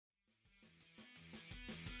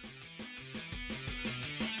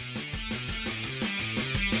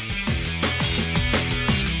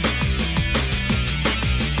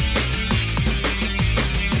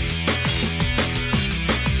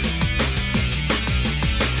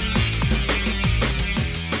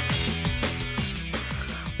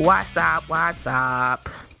What's up? What's up?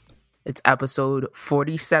 It's episode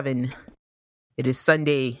 47. It is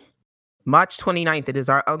Sunday, March 29th. It is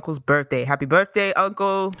our uncle's birthday. Happy birthday,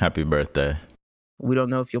 Uncle. Happy birthday. We don't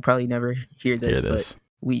know if you'll probably never hear this, but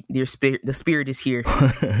the spirit is here.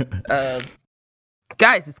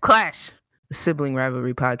 Guys, it's Clash, the sibling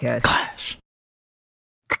rivalry podcast. Clash.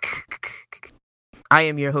 I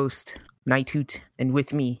am your host, Nighthoot, and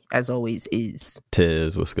with me, as always, is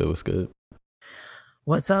Tiz. What's good? What's good?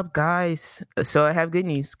 What's up, guys? So I have good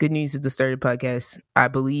news. Good news at the start of the podcast. I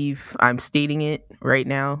believe I'm stating it right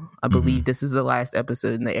now. I believe this is the last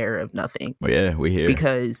episode in the era of nothing. Well, yeah, we here.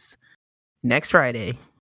 Because next Friday,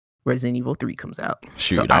 Resident Evil 3 comes out.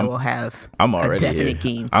 Shoot, so I will have I'm already a definite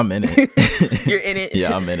here. game. I'm in it. You're in it?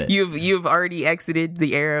 Yeah, I'm in it. You've already exited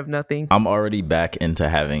the era of nothing? I'm already back into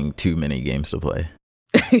having too many games to play.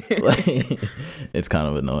 It's kind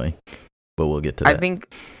of annoying. But we'll get to that. I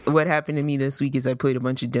think what happened to me this week is I played a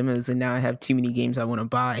bunch of demos and now I have too many games I want to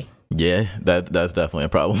buy. Yeah, that's definitely a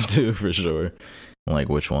problem too, for sure. Like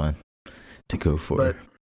which one to go for. But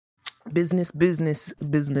business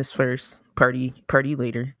first, party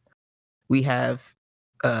later. We have,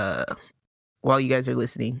 while you guys are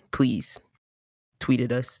listening, please tweet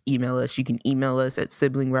at us, email us. You can email us at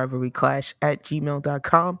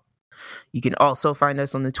siblingrivalryclash@gmail.com. You can also find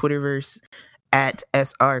us on the Twitterverse at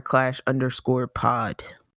srclash_pod_pod.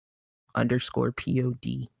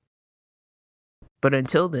 But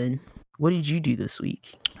until then, what did you do this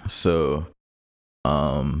week? So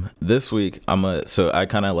this week I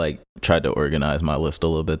kind of like tried to organize my list a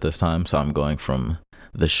little bit this time, so I'm going from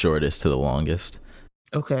the shortest to the longest.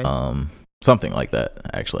 Okay. Something like that,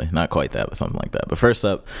 actually. Not quite that, but something like that. But first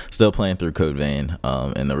up, still playing through Code Vein.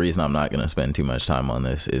 And the reason I'm not going to spend too much time on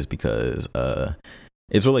this is because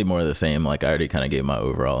it's really more of the same. Like I already kind of gave my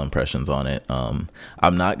overall impressions on it. I'm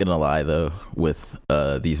not going to lie, though, with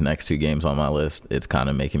these next two games on my list, it's kind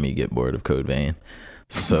of making me get bored of Code Vein.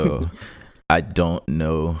 So I don't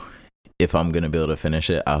know if I'm going to be able to finish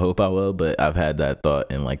it. I hope I will, but I've had that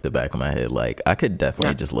thought in like the back of my head. Like I could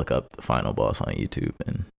definitely just look up the final boss on YouTube.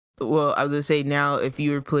 And well, I was going to say, now if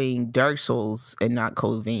you were playing Dark Souls and not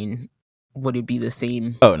Code Vein, would it be the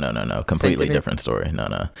same? Oh, no. Completely sentiment? Different story.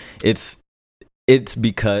 No. It's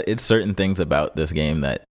because it's certain things about this game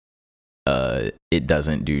that it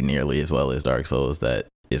doesn't do nearly as well as Dark Souls. That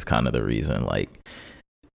is kind of the reason. Like,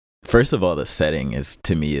 first of all, the setting is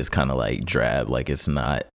kind of like drab. Like it's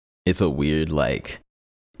a weird, like,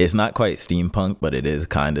 it's not quite steampunk, but it is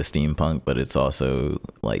kind of steampunk, but it's also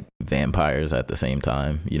like vampires at the same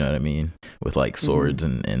time. You know what I mean? With like swords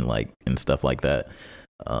and stuff like that.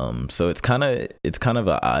 So it's kind of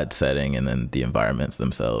an odd setting, and then the environments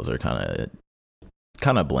themselves are kind of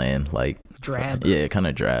bland, like drab. Yeah, kind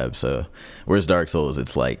of drab. So whereas Dark Souls,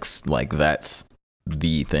 it's like that's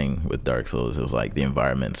the thing with Dark Souls is like the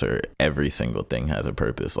environments are, every single thing has a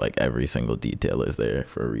purpose. Like every single detail is there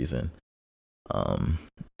for a reason.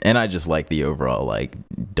 And I just like the overall like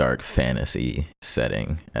dark fantasy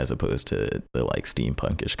setting as opposed to the like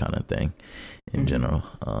steampunkish kind of thing in general.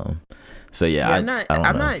 So yeah, I'm not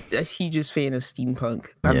a hugest fan of steampunk.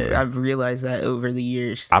 I've realized that over the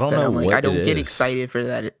years. I don't know what I don't get is. excited for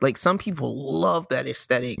that. Like some people love that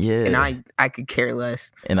aesthetic, and I could care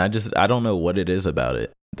less. And I don't know what it is about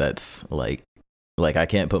it that's like I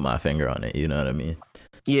can't put my finger on it. You know what I mean?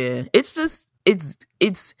 Yeah, it's just it's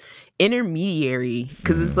intermediary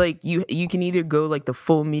because it's like you can either go like the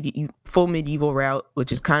full medieval route,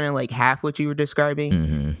 which is kind of like half what you were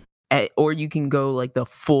describing. Or you can go like the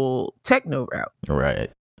full techno route. Right.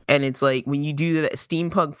 And it's like when you do that,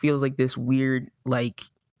 steampunk feels like this weird like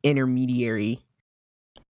intermediary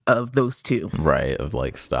of those two. Right, of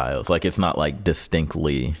like styles. Like it's not like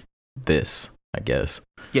distinctly this, I guess.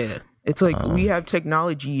 Yeah. It's like we have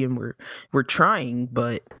technology and we're trying,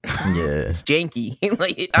 but it's janky.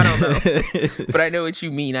 Like I don't know, but I know what you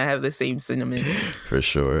mean. I have the same sentiment for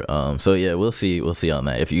sure. So yeah, we'll see on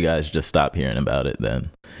that. If you guys just stop hearing about it, then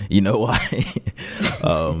you know why.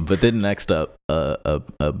 But then next up, a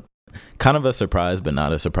kind of a surprise, but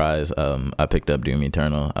not a surprise. I picked up Doom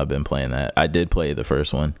Eternal. I've been playing that. I did play the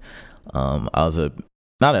first one. I was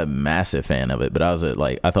not a massive fan of it, but I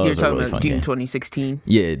thought it was a really fun game. Doom 2016?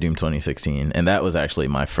 Yeah, Doom 2016. And that was actually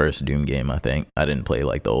my first Doom game, I think. I didn't play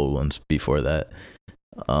like the old ones before that.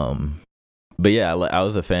 But yeah, I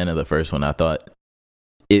was a fan of the first one. I thought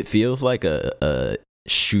it feels like a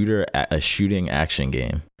shooting action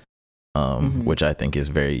game, which I think is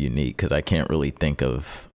very unique because I can't really think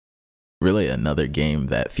of really another game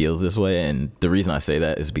that feels this way. And the reason I say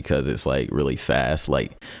that is because it's like really fast.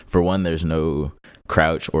 Like for one, there's no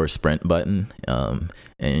crouch or sprint button.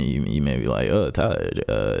 And you may be like, oh,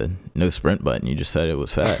 Tyler, no sprint button. You just said it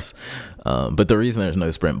was fast. But the reason there's no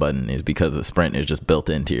sprint button is because the sprint is just built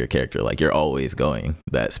into your character. Like, you're always going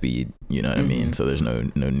that speed, you know what I mean? So there's no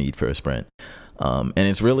need for a sprint. And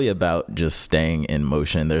it's really about just staying in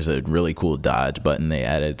motion. There's a really cool dodge button they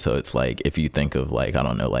added. So it's like, if you think of like, I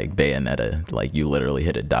don't know, like Bayonetta, like you literally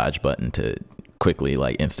hit a dodge button to quickly,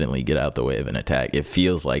 like instantly get out the way of an attack. It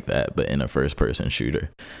feels like that, but in a first person shooter.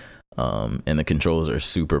 And the controls are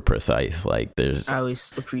super precise. Like I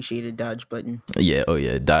always appreciated dodge button. Yeah, oh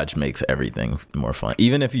yeah, dodge makes everything more fun.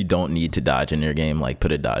 Even if you don't need to dodge in your game, like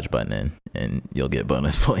put a dodge button in and you'll get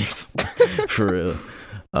bonus points. For real.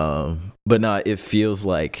 But no, it feels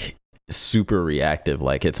like super reactive.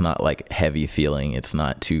 Like, it's not like heavy feeling, it's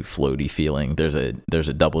not too floaty feeling. There's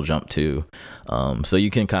a double jump too, so you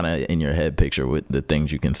can kind of in your head picture with the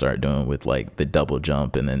things you can start doing with like the double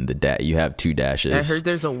jump, and then you have 2 dashes. I heard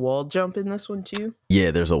there's a wall jump in this one too.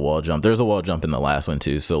 Yeah, there's a wall jump in the last one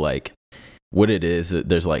too. So like what it is,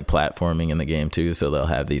 there's like platforming in the game too, so they'll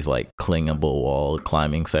have these like clingable wall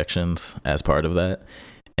climbing sections as part of that.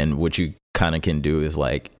 And what you kind of can do is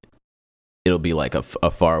like, it'll be like a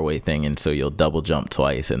far away thing, and so you'll double jump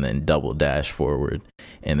twice and then double dash forward,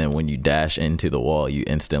 and then when you dash into the wall you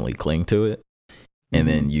instantly cling to it. And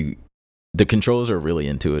then the controls are really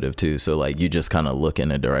intuitive too, so like you just kind of look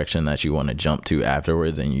in a direction that you want to jump to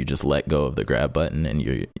afterwards, and you just let go of the grab button, and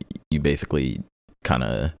you basically kind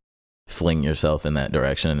of fling yourself in that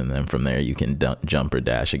direction, and then from there you can jump or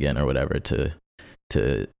dash again or whatever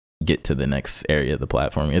to get to the next area of the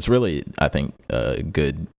platforming. It's really, I think,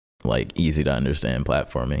 good, like easy to understand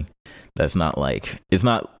platforming. That's not like, it's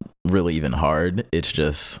not really even hard. It's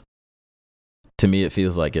just, to me, it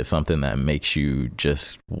feels like it's something that makes you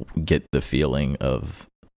just get the feeling of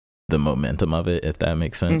the momentum of it, if that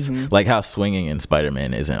makes sense. Like how swinging in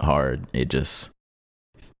Spider-Man isn't hard. It's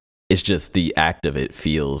just the act of it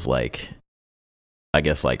feels like, I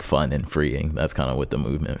guess, like fun and freeing. That's kind of what the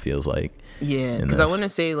movement feels like. Yeah, because I want to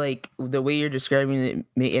say, like, the way you're describing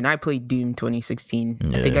it, and I played Doom 2016.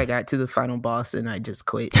 Yeah. I think I got to the final boss and I just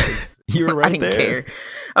quit. You were right I didn't care.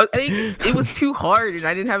 It was too hard and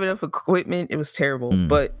I didn't have enough equipment. It was terrible.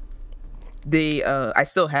 But I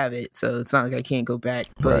still have it, so it's not like I can't go back.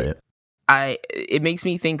 But it makes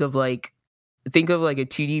me think of like a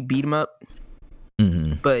 2D beat 'em up,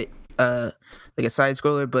 but like a side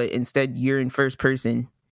scroller, but instead you're in first person.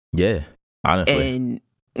 Yeah, honestly. And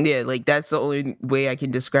yeah, like that's the only way I can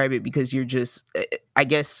describe it, because you're just, I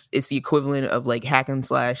guess it's the equivalent of like hack and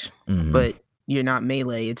slash, but you're not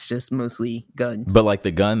melee. It's just mostly guns. But like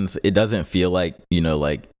the guns, it doesn't feel like, you know,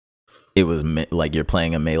 like it was like you're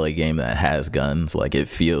playing a melee game that has guns. Like it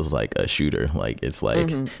feels like a shooter. Like it's like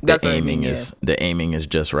the aiming is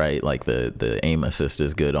just right. Like the aim assist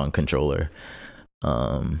is good on controller.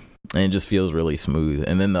 And it just feels really smooth.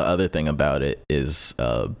 And then the other thing about it is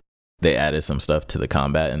they added some stuff to the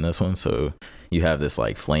combat in this one. So you have this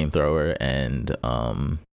like flamethrower and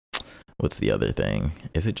what's the other thing?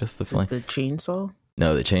 Is it just the flame? The chainsaw?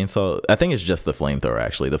 No, the chainsaw. I think it's just the flamethrower,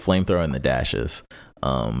 actually. The flamethrower and the dashes.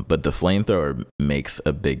 But the flamethrower makes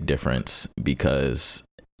a big difference, because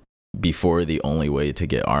before the only way to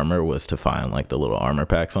get armor was to find like the little armor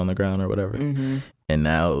packs on the ground or whatever. And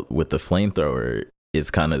now with the flamethrower, it's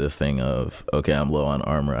kind of this thing of, okay, I'm low on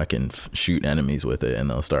armor, I can shoot enemies with it and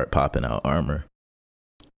they'll start popping out armor.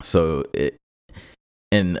 So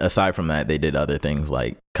and aside from that, they did other things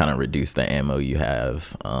like kind of reduce the ammo you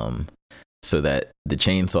have, so that the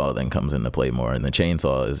chainsaw then comes into play more. And the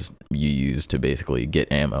chainsaw is you use to basically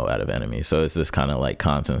get ammo out of enemies. So it's this kind of like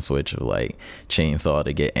constant switch of like chainsaw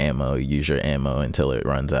to get ammo, use your ammo until it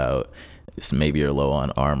runs out. So maybe you're low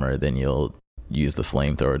on armor, then you'll use the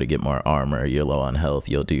flamethrower to get more armor. You're low on health,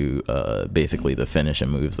 you'll do basically the finishing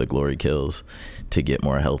moves, the glory kills, to get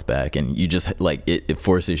more health back. And you just like it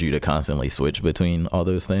forces you to constantly switch between all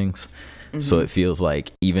those things. So it feels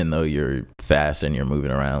like even though you're fast and you're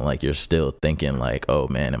moving around, like you're still thinking like, oh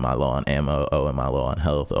man, am I low on ammo? Oh, am I low on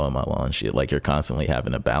health? Oh, am I low on shit? Like you're constantly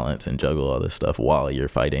having to balance and juggle all this stuff while you're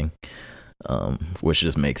fighting, which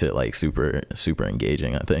just makes it like super, super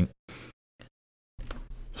engaging, I think.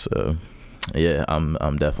 So yeah, I'm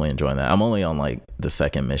definitely enjoying that. I'm only on like the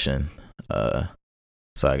second mission,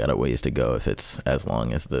 so I got a ways to go if it's as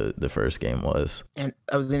long as the first game was. And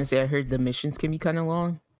I was gonna say, I heard the missions can be kind of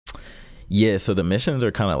long. Yeah, so the missions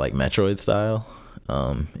are kind of like Metroid style.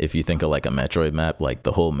 If you think of like a Metroid map, like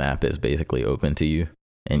the whole map is basically open to you,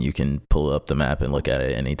 and you can pull up the map and look at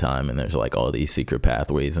it anytime, and there's like all these secret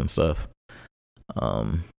pathways and stuff.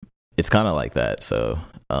 it's kind of like that. So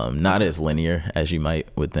not as linear as you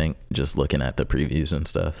would think, just looking at the previews and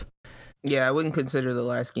stuff. Yeah, I wouldn't consider the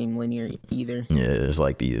last game linear either. Yeah, there's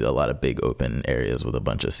like a lot of big open areas with a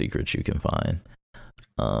bunch of secrets you can find.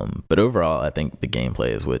 But overall, I think the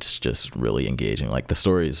gameplay is what's just really engaging. Like the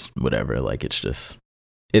story's whatever, like it's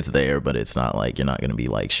there, but it's not like you're not gonna be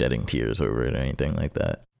like shedding tears over it or anything like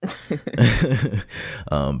that.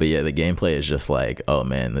 But yeah, the gameplay is just like, oh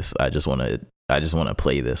man, I just want to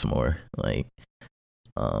play this more, like,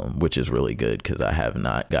 which is really good because I have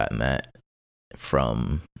not gotten that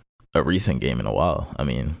from a recent game in a while. I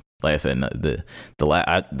mean, like I said, the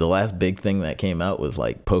last big thing that came out was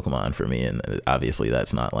like Pokemon for me, and obviously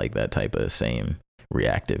that's not like that type of same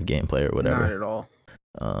reactive gameplay or whatever. Not at all.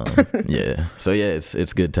 Yeah. So yeah,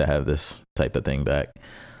 it's good to have this type of thing back.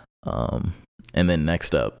 And then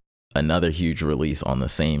next up, another huge release on the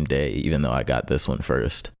same day, even though I got this one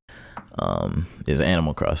first, is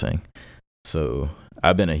Animal Crossing. So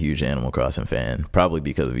I've been a huge Animal Crossing fan, probably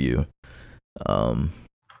because of you.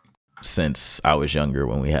 Since I was younger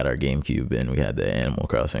when we had our GameCube and we had the Animal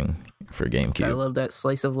Crossing for GameCube. I love that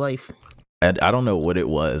slice of life. I don't know what it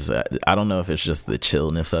was. I don't know if it's just the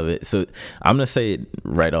chillness of it. So I'm going to say it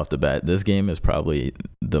right off the bat. This game is probably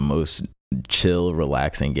the most chill,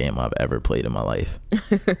 relaxing game I've ever played in my life.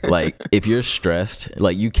 Like, if you're stressed,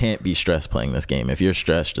 like, you can't be stressed playing this game. If you're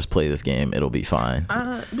stressed, just play this game. It'll be fine.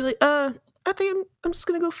 Be like, I think I'm just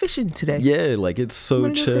going to go fishing today. Yeah, like, it's so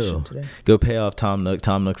chill. Go pay off Tom Nook.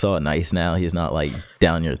 Tom Nook's all nice now. He's not, like,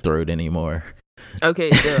 down your throat anymore. Okay,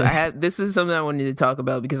 so this is something I wanted to talk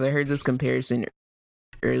about because I heard this comparison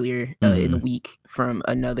earlier in the week from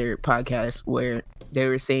another podcast where they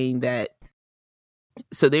were saying that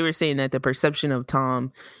the perception of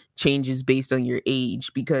Tom changes based on your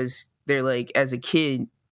age, because they're like, as a kid,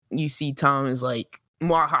 you see Tom as like,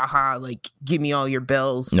 mwahaha, like, give me all your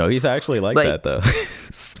bells. No, he's actually like that though.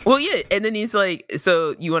 Well, yeah, and then he's like,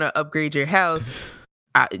 so you want to upgrade your house?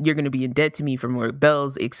 You're going to be in debt to me for more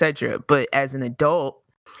bells, etc. But as an adult,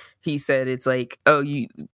 he said it's like, oh,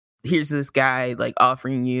 here's this guy like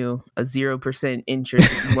offering you a 0%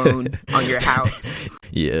 interest loan on your house.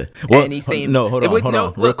 Yeah. Well, and he's saying, hold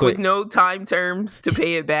on, real quick. With no time terms to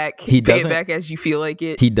pay it back. Pay it back as you feel like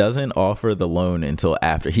it. He doesn't offer the loan until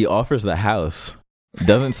after. He offers the house.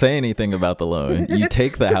 Doesn't say anything about the loan. You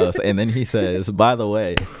take the house, and then he says, by the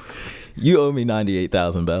way, you owe me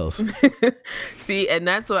 98,000 bells. See, and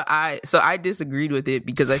that's what I disagreed with it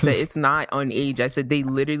because I said it's not on age. I said they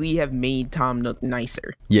literally have made Tom Nook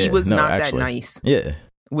nicer. Yeah, he was not actually, that nice. Yeah,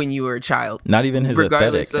 when you were a child. Not even his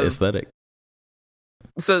aesthetic.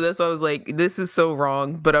 So that's why I was like, this is so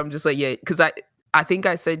wrong. But I'm just like, yeah, because I think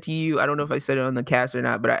I said to you, I don't know if I said it on the cast or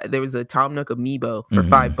not, but there was a Tom Nook amiibo for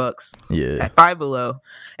 $5. Yeah, at Five Below,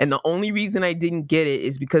 and the only reason I didn't get it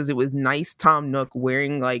is because it was nice Tom Nook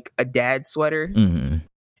wearing like a dad sweater, and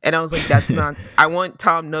I was like, that's not. I want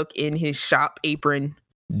Tom Nook in his shop apron,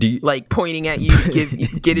 like pointing at you,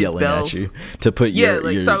 get his bells to put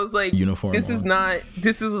your so I was like, uniform. This is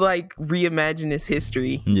like reimagine this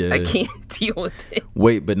history. Yeah, I can't deal with it.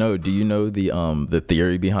 Wait, but no, do you know the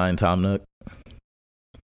theory behind Tom Nook?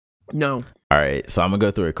 No. All right, so I'm gonna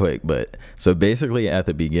go through it quick. But so basically, at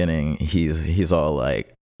the beginning, he's all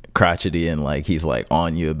like crotchety and like he's like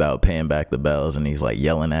on you about paying back the bells, and he's like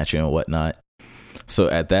yelling at you and whatnot. So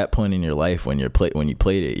at that point in your life, when you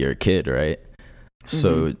played it, you're a kid, right?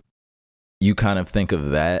 So you kind of think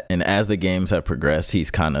of that, and as the games have progressed, he's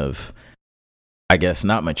kind of, I guess,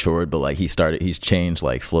 not matured, but like he's changed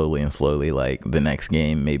like slowly. Like the next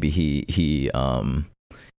game, maybe he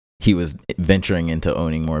was venturing into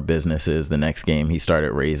owning more businesses. The next game, he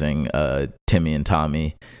started raising Timmy and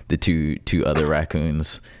Tommy, the two other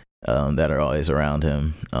raccoons that are always around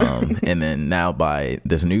him. And then now by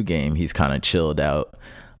this new game, he's kind of chilled out.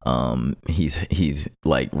 He's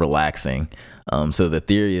like relaxing. So the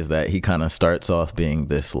theory is that he kind of starts off being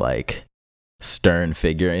this like stern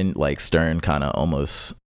figure, in like stern kind of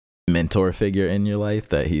almost mentor figure in your life,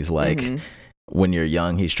 that he's like, when you're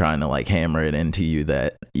young, he's trying to like hammer it into you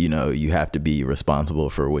that, you know, you have to be responsible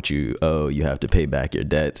for what you owe. You have to pay back your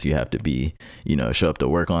debts. You have to be, you know, show up to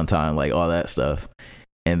work on time, like all that stuff.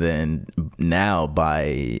 And then now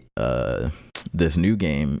by this new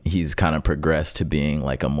game, he's kind of progressed to being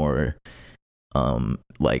like a more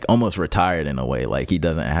like almost retired in a way. Like he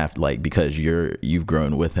doesn't have to, like, because you've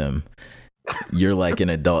grown with him. You're like an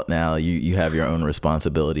adult now. You have your own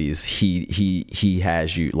responsibilities. He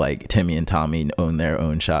has you, like Timmy and Tommy own their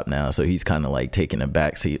own shop now, so he's kind of like taking a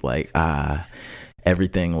backseat, like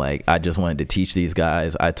everything. Like, I just wanted to teach these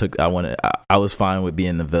guys. I was fine with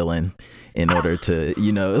being the villain in order to,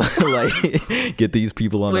 you know, like get these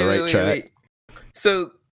people on the right track. Wait.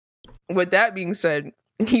 So with that being said,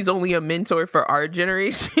 he's only a mentor for our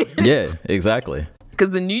generation. Yeah, exactly.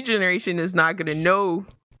 Because the new generation is not going to know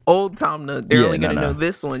old Tom Nook. They're only going to know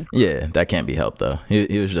this one. Yeah, that can't be helped though.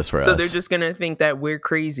 He was just for us. So they're just going to think that we're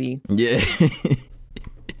crazy. Yeah.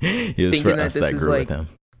 He was thinking for us that grew like with him.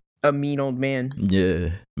 A mean old man. Yeah.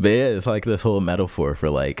 But yeah, it's like this whole metaphor for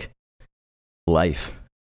like life,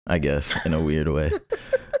 I guess, in a weird way.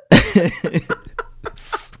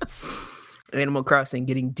 Animal Crossing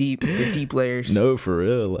getting deep, the deep layers. No, for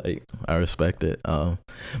real. Like, I respect it.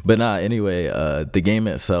 But anyway, the game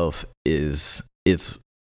itself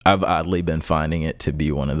I've oddly been finding it to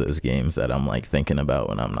be one of those games that I'm like thinking about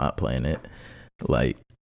when I'm not playing it. Like,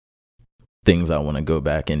 things I want to go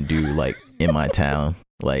back and do like in my town.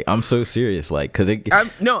 Like, I'm so serious, like, because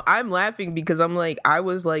I'm laughing because I'm like, I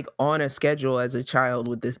was like on a schedule as a child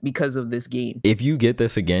with this because of this game. If you get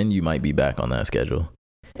this again, you might be back on that schedule.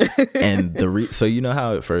 And so you know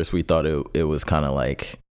how at first we thought it was kind of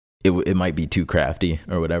like it might be too crafty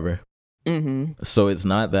or whatever. Mm-hmm. So it's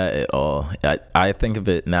not that at all. I think of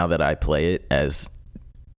it now that I play it as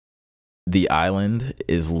the island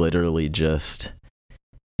is literally just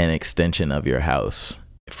an extension of your house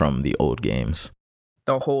from the old games.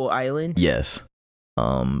 The whole island? Yes.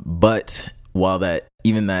 But while that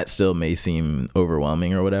still may seem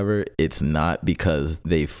overwhelming or whatever, it's not, because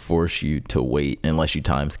they force you to wait unless you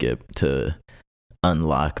time skip to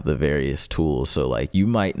unlock the various tools. So like, you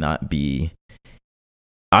might not be,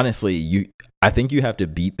 honestly, I think you have to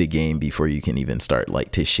beat the game before you can even start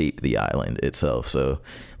like to shape the island itself. So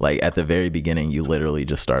like at the very beginning, you literally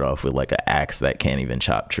just start off with like an axe that can't even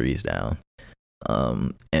chop trees down.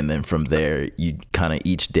 And then from there, you kind of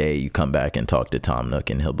each day you come back and talk to Tom Nook,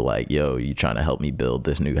 and he'll be like, yo, you trying to help me build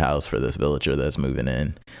this new house for this villager that's moving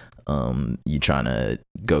in? You trying to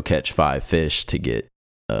go catch 5 fish to get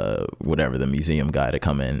whatever, the museum guy to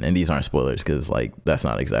come in. And these aren't spoilers, because like that's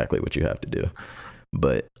not exactly what you have to do.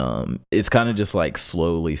 But it's kind of just like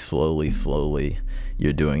slowly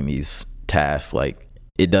you're doing these tasks. Like,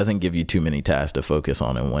 it doesn't give you too many tasks to focus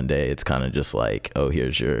on in one day. It's kind of just like, oh,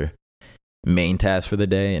 here's your main task for the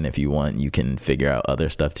day, and if you want, you can figure out other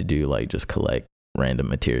stuff to do, like just collect random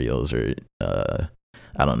materials, or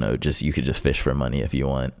I don't know, just you could just fish for money if you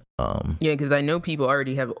want. Yeah, because I know people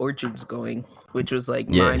already have orchards going, which was like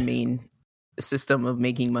my main system of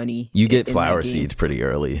making money. You get flower seeds pretty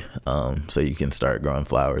early, so you can start growing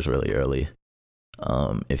flowers really early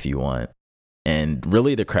if you want. And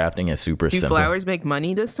really, the crafting is super simple. Do flowers make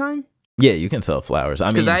money this time? Yeah, you can sell flowers. I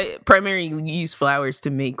mean, because I primarily use flowers to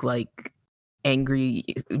make like angry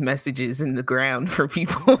messages in the ground for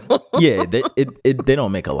people. Yeah, they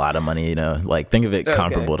don't make a lot of money, you know. Like, think of it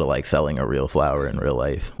comparable to like selling a real flower in real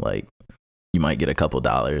life. Like, you might get a couple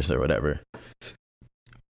dollars or whatever.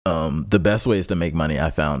 The best ways to make money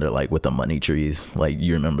I found are like with the money trees. Like,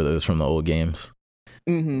 you remember those from the old games?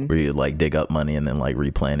 Mm-hmm. Where you like dig up money and then like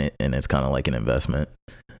replant it, and it's kind of like an investment.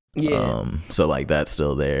 Yeah. So like that's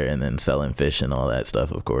still there, and then selling fish and all that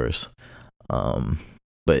stuff, of course.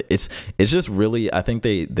 But it's just really, I think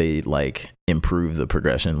they like improve the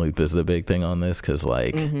progression loop is the big thing on this, because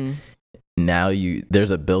like now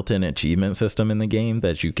there's a built-in achievement system in the game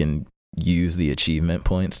that you can use the achievement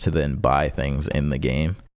points to then buy things in the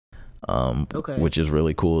game, which is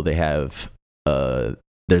really cool. They have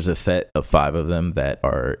there's a set of 5 of them that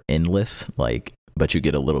are endless, like, but you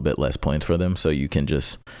get a little bit less points for them, so you can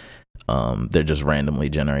just they're just randomly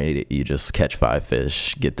generated. You just catch 5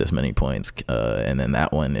 fish, get this many points, and then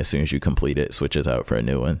that one, as soon as you complete it, switches out for a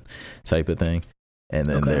new one, type of thing. And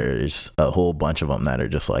then there's a whole bunch of them that are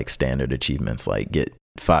just like standard achievements, like get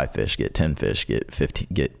 5 fish, get 10 fish, get 50,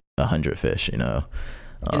 get 100 fish, you know.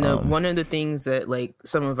 And one of the things that like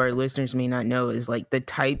some of our listeners may not know is like the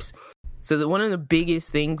types. So one of the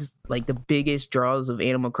biggest things, like the biggest draws of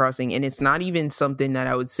Animal Crossing, and it's not even something that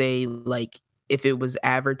I would say like if it was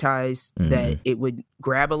advertised that it would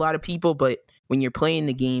grab a lot of people, but when you're playing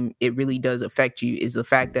the game, it really does affect you, is the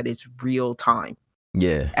fact that it's real time.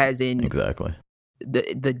 Yeah. As in exactly.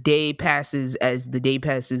 The day passes as the day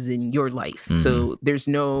passes in your life. So there's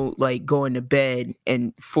no like going to bed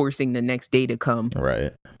and forcing the next day to come.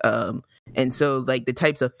 Right. And so like the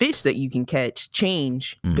types of fish that you can catch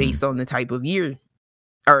change based on the type of year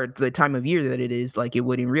or the time of year that it is, like it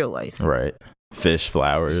would in real life. Right. Fish,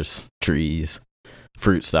 flowers, trees,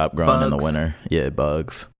 fruit stop growing in the winter. Yeah,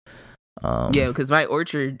 bugs. Yeah, because my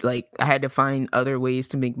orchard, like, I had to find other ways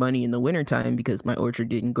to make money in the wintertime because my orchard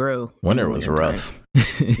didn't grow. Winter was rough.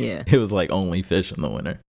 Yeah. It was like only fish in the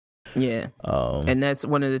winter. Yeah. And that's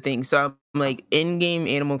one of the things. So I'm like, in-game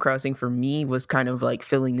Animal Crossing for me was kind of like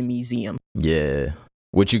filling the museum. Yeah.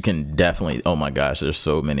 Which you can definitely, oh my gosh, there's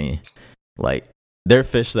so many, like, there are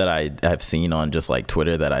fish that I have seen on just like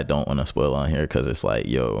Twitter that I don't want to spoil on here because it's like,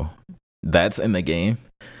 yo, that's in the game.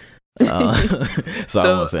 So I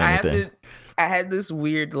won't say anything. I had this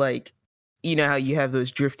weird, like, you know how you have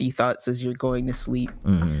those drifty thoughts as you're going to sleep.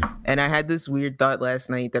 Mm-hmm. And I had this weird thought last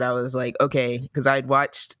night that I was like, okay, because I'd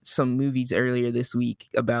watched some movies earlier this week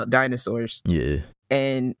about dinosaurs. Yeah.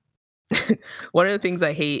 And one of the things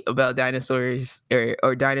I hate about dinosaurs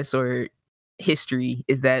or dinosaur history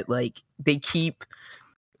is that, like, they keep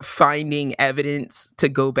finding evidence to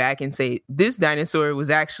go back and say this dinosaur was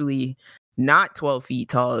actually not 12 feet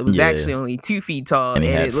tall. It was actually only 2 feet tall, and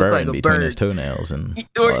it looked like a bird. His toenails and it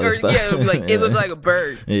looked like a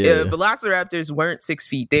bird. Yeah. Velociraptors weren't 6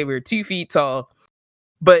 feet; they were 2 feet tall.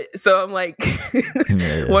 But so I'm like,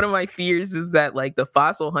 one of my fears is that, like, the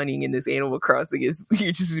fossil hunting in this Animal Crossing is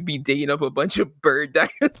you just be digging up a bunch of bird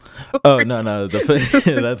dinosaurs. Oh no,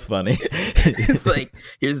 that's funny. It's like,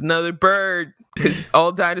 here's another bird because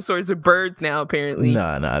all dinosaurs are birds now, apparently.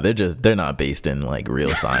 Nah, they're not based in like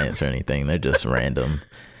real science or anything. They're just random,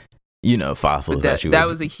 fossils that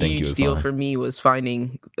was a huge deal for me, was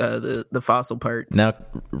finding the fossil parts. Now,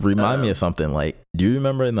 remind me of something. Like, do you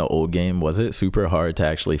remember in the old game, was it super hard to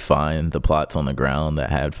actually find the plots on the ground that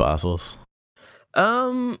had fossils?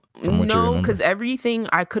 No, because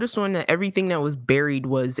I could have sworn that everything that was buried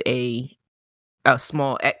was a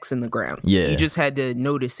small X in the ground. Yeah, you just had to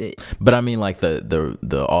notice it. But I mean, like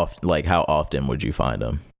how often would you find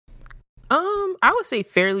them? I would say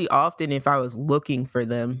fairly often if I was looking for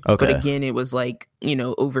them. Okay. But again, it was like,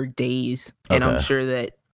 over days. And I'm sure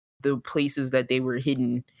that the places that they were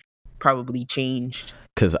hidden probably changed.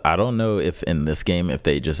 Because I don't know if in this game, if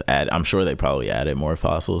they just I'm sure they probably added more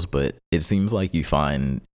fossils, but it seems like you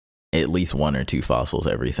find at least 1 or 2 fossils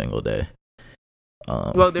every single day.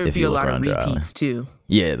 Well, there'd be a lot of repeats too.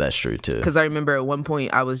 Yeah, that's true too. Because I remember at one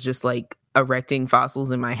point I was just like erecting fossils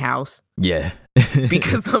in my house. Yeah.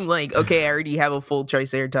 Because I'm like, okay, I already have a full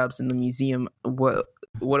Triceratops in the museum. What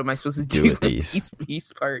am I supposed to do with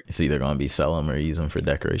these parts? It's either going to be sell them or use them for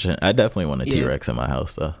decoration. I definitely want a T-Rex in my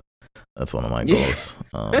house though. That's one of my goals.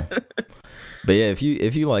 But yeah, if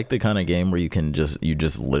you like the kind of game where you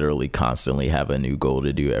just literally constantly have a new goal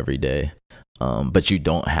to do every day, but you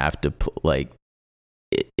don't have to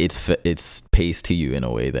it's paced to you in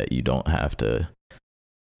a way that you don't have to,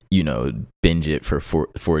 binge it for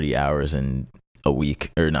 40 hours in a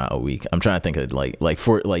week, or not a week. I'm trying to think of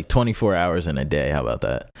like 24 hours in a day. How about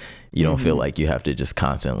that? You don't feel like you have to just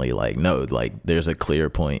constantly there's a clear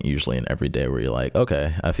point usually in every day where you're like,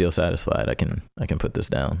 okay, I feel satisfied. I can put this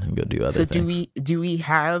down and go do other things. So do we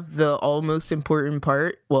have the almost important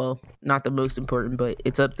part? Well, not the most important, but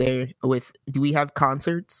it's up there with, do we have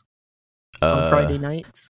concerts on Friday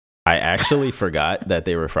nights? I actually forgot that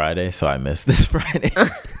they were Friday, so I missed this Friday.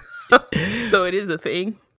 So it is a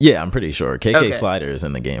thing? Yeah, I'm pretty sure. KK Slider is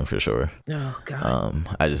in the game for sure. Oh god.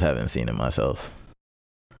 I just haven't seen it myself.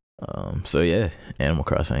 So yeah, Animal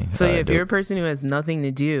Crossing. So if you're a person who has nothing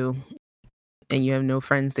to do and you have no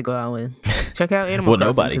friends to go out with, check out Animal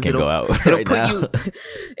Crossing. Well, nobody can go out right now.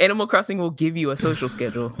 Animal Crossing will give you a social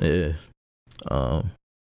schedule. Yeah.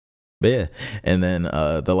 But yeah, and then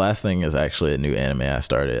the last thing is actually a new anime I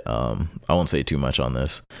started. I won't say too much on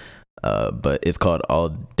this, but it's called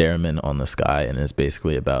Alderman on the Sky, and it's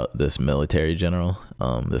basically about this military general,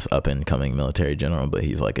 this up and coming military general, but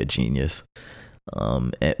he's like a genius.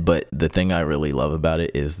 But the thing I really love about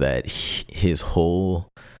it is that his whole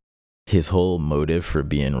motive for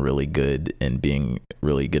being really good and being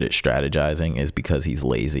really good at strategizing is because he's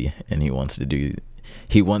lazy and he wants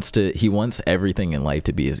everything in life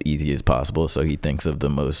to be as easy as possible, so he thinks of the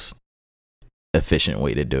most efficient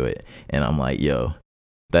way to do it. And I'm like, yo,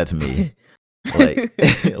 that's me. like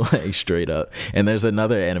straight up. And there's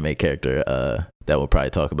another anime character that we'll probably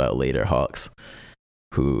talk about later, Hawks,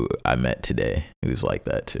 who I met today, who's like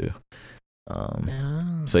that too.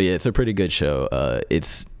 So yeah, it's a pretty good show.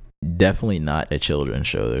 It's definitely not a children's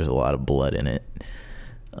show. There's a lot of blood in it.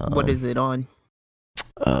 What is it on?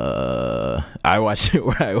 I watch it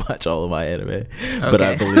where I watch all of my anime, but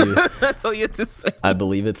I believe that's all you have to say. I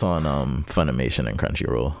believe it's on Funimation and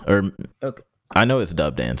Crunchyroll, or I know it's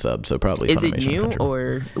dubbed and subbed, so probably is Funimation. Is it new,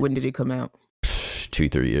 or when did it come out?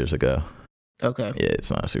 2-3 years ago. Okay. Yeah,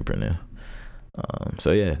 it's not super new.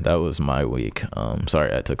 So yeah, that was my week.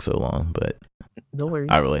 Sorry I took so long, but No worries.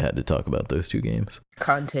 I really had to talk about those two games.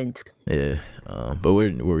 Content. Yeah. But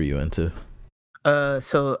what were you into?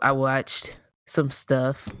 So I watched some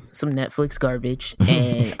stuff, some Netflix garbage,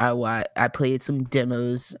 and I played some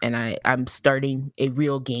demos, and I'm starting a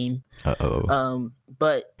real game.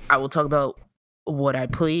 But I will talk about what I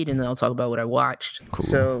played, and then I'll talk about what I watched. Cool.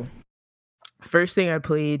 So first thing I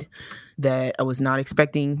played that I was not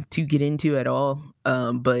expecting to get into at all,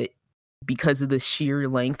 but because of the sheer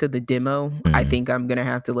length of the demo, I think I'm gonna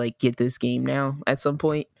have to like get this game now at some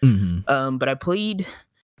point. But I played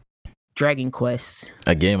Dragon Quest,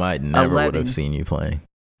 a game I never 11. would have seen you playing.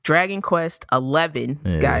 Dragon Quest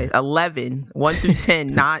 11, guys, 11, 1 through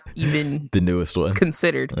 10, not even the newest one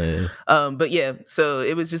considered. Yeah. But yeah, so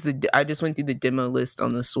it was just I just went through the demo list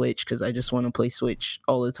on the Switch because I just want to play Switch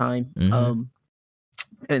all the time.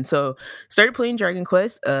 And so started playing Dragon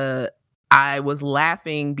Quest. I was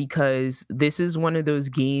laughing because this is one of those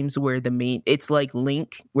games where it's like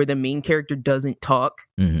Link, where the main character doesn't talk.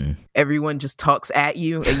 Everyone just talks at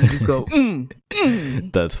you, and you just go,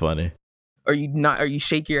 That's funny. Or you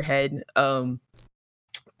shake your head. And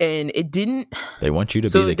it didn't. They want you to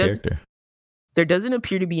be the character. There doesn't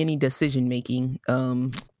appear to be any decision making.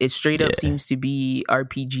 It straight up seems to be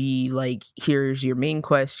RPG. Like, here's your main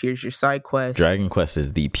quest, here's your side quest. Dragon Quest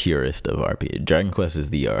is the purest of RPG. Dragon Quest is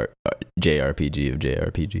the JRPG of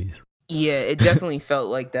JRPGs. Yeah, it definitely felt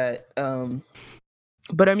like that.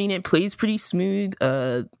 But I mean, it plays pretty smooth.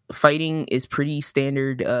 Fighting is pretty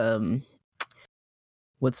standard.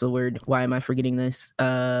 What's the word? Why am I forgetting this?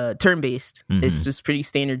 Turn-based. It's just pretty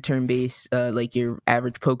standard turn-based, like your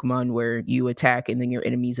average Pokemon where you attack and then your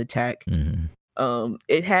enemies attack.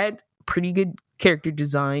 It had pretty good character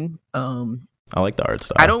design. I like the art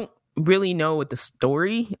style. I don't really know what the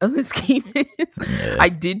story of this game is. I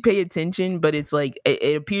did pay attention, but it's like,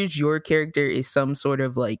 it appears your character is some sort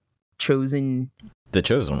of like chosen... The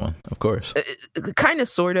chosen one, of course. Kind of,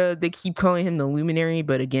 sort of. They keep calling him the Luminary,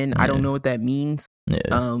 but again, I don't know what that means.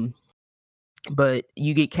 But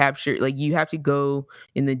you get captured. Like, you have to go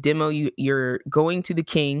in the demo. You're going to the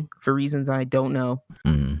king for reasons I don't know,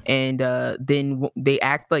 and then they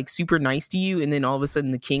act like super nice to you, and then all of a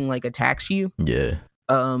sudden the king like attacks you.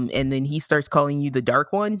 And then he starts calling you the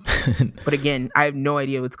Dark One. But again, I have no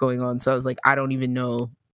idea what's going on. So I was like, I don't even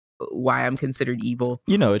know why I'm considered evil.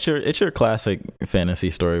 You know, it's your classic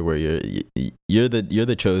fantasy story where you're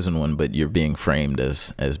the chosen one, but you're being framed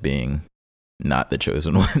as being not the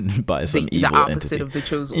chosen one by some evil opposite entity. Of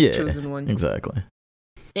the chosen one. Exactly.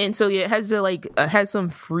 And so it has has some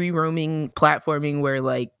free roaming platforming where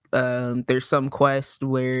like there's some quest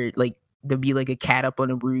where like there'll be like a cat up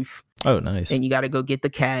on a roof. Oh, nice. And you got to go get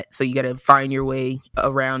the cat. So you got to find your way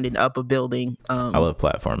around and up a building. I love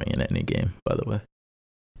platforming in any game, by the way.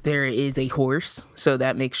 There is a horse, so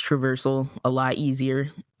that makes traversal a lot easier.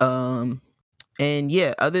 And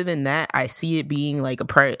yeah, other than that, I see it being like a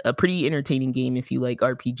pretty entertaining game if you like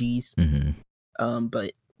RPGs.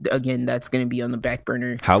 But again, that's going to be on the back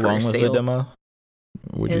burner. How long was the demo?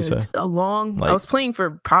 Would you say? I was playing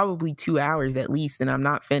for probably 2 hours at least, and I'm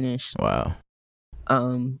not finished. Wow.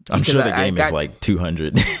 I'm sure the game is like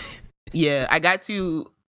 200. Yeah, I got to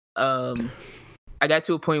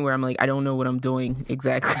a point where I'm like, I don't know what I'm doing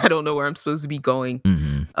exactly. I don't know where I'm supposed to be going.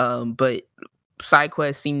 But side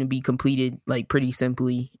quests seem to be completed like pretty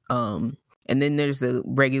simply. And then there's the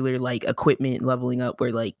regular like equipment leveling up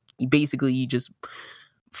where like you just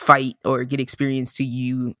fight or get experience till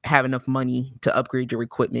you have enough money to upgrade your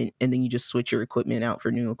equipment, and then you just switch your equipment out for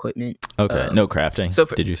new equipment. Okay, no crafting. So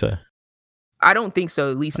did you say? I don't think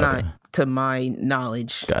so, at least not to my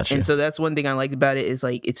knowledge. Gotcha. And so that's one thing I like about it is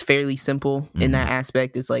like it's fairly simple in that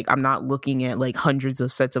aspect. It's like I'm not looking at like hundreds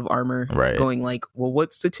of sets of armor going like, well,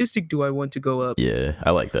 what statistic do I want to go up? Yeah,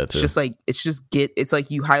 I like that too. It's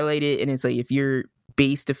like you highlight it and it's like if your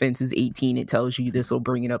base defense is 18, it tells you this will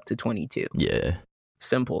bring it up to 22. Yeah.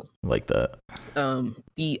 Simple. Like that.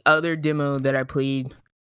 The other demo that I played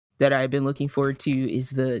that I've been looking forward to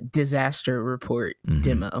is the Disaster Report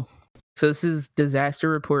demo. So this is Disaster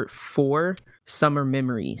Report 4 Summer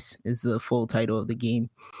Memories is the full title of the game.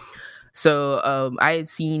 So I had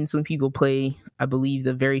seen some people play, I believe,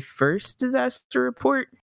 the very first Disaster Report.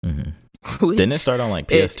 Didn't it start on like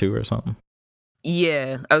PS2 or something?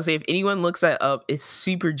 Yeah, I would say if anyone looks that up, it's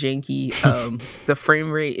super janky. The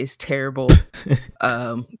frame rate is terrible,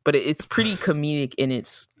 but it's pretty comedic in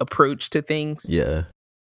its approach to things. Yeah.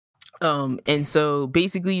 And so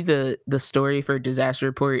basically the story for Disaster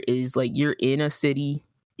Report is like you're in a city.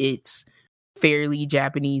 It's fairly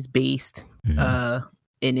Japanese based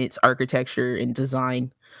in its architecture and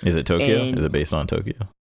design. Is it Tokyo? And Is it based on Tokyo?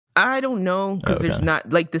 I don't know, because Okay. there's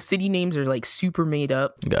not, like, the city names are like super made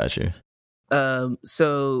up. Got you.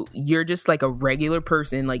 So you're just like a regular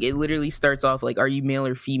person. Like, it literally starts off like, are you male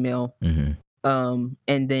or female? Mm-hmm.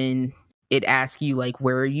 And then it asks you like,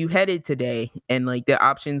 where are you headed today? And like the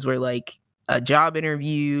options were like a job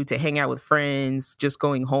interview, to hang out with friends, just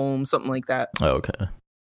going home, something like that. Okay.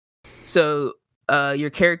 So your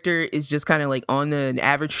character is just kind of like on an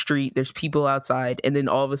average street. There's people outside, and then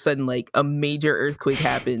all of a sudden, like, a major earthquake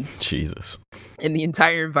happens, Jesus. and the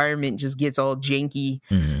entire environment just gets all janky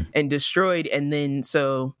Mm-hmm. and destroyed. And then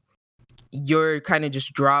so you're kind of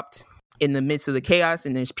just dropped in the midst of the chaos,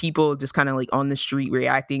 and there's people just kind of like on the street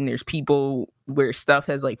reacting. There's people where stuff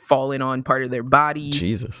has like fallen on part of their bodies.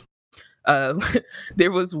 Jesus.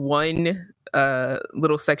 There was one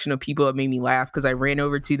little section of people that made me laugh, because I ran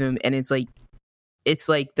over to them, and it's like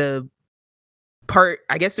the part,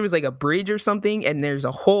 I guess there was like a bridge or something, and there's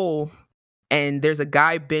a hole, and there's a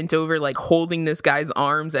guy bent over, like, holding this guy's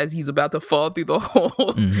arms as he's about to fall through the hole.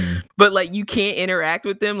 Mm-hmm. But like, you can't interact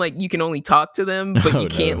with them. Like, you can only talk to them, but Oh, you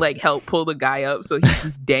can't no. like help pull the guy up. So he's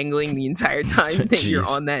just dangling the entire time that you're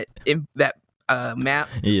Jeez. on that map.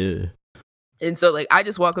 Yeah. And so like, I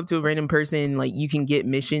just walk up to a random person. Like, you can get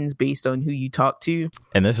missions based on who you talk to.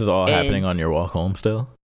 And this is all And- happening on your walk home still?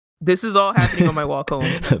 This is all happening on my walk home.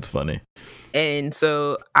 That's funny. And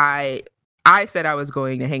so I said I was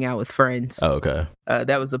going to hang out with friends. Oh, okay.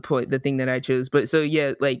 That was the thing that I chose. But so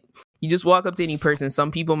yeah, like, you just walk up to any person.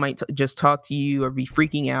 Some people might just talk to you or be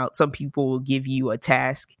freaking out. Some people will give you a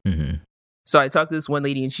task. Mm-hmm. So I talked to this one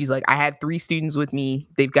lady, and she's like, I had 3 students with me.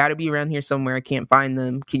 They've got to be around here somewhere. I can't find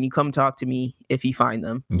them. Can you come talk to me if you find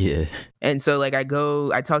them? Yeah. And so like, I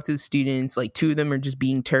talk to the students. Like, 2 of them are just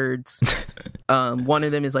being turds. One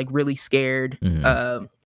of them is like really scared. Mhm.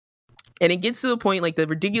 And it gets to the point, like, the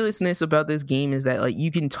ridiculousness about this game is that like,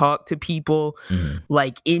 you can talk to people Mhm.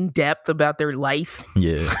 like in depth about their life.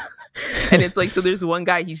 Yeah. And it's like, so there's one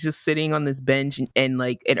guy, he's just sitting on this bench, and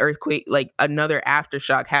like an earthquake, like another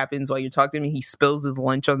aftershock happens while you're talking to him. He spills his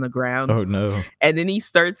lunch on the ground. Oh no. And then he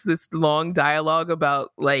starts this long dialogue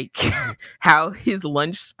about like how his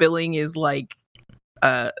lunch spilling is like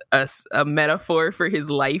a metaphor for his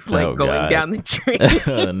life, like Oh, going God. down the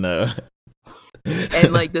drain. Oh no.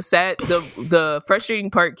 And like, the frustrating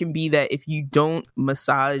part can be that if you don't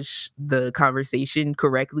massage the conversation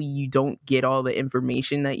correctly, you don't get all the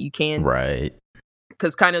information that you can. Right.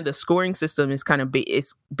 Because kind of the scoring system is kind of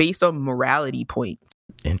it's based on morality points.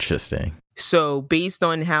 Interesting. So based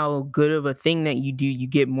on how good of a thing that you do, you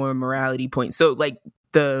get more morality points. So like,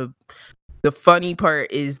 the funny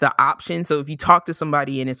part is the option. So if you talk to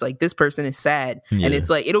somebody and it's like, this person is sad, and Yeah. it's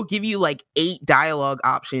like, it'll give you like 8 dialogue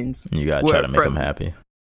options. You gotta Where try to make from- them happy.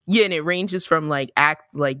 Yeah, and it ranges from like,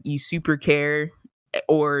 act like you super care,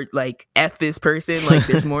 or like, F this person, like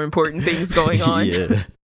there's more important things going on. Yeah.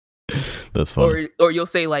 That's funny. Or you'll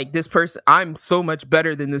say like, this person, I'm so much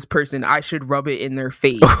better than this person, I should rub it in their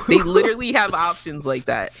face. They literally have options like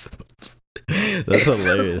that. That's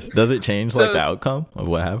hilarious. Does it change like So- the outcome of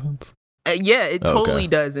what happens? Yeah, it totally Okay.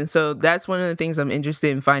 does. And so that's one of the things I'm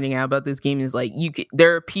interested in finding out about this game is like,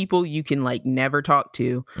 there are people you can like never talk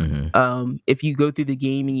to. Mm-hmm. If you go through the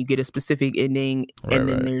game and you get a specific ending, and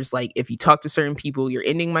then Right. there's like, if you talk to certain people, your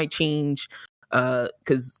ending might change,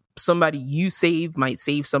 because somebody you save might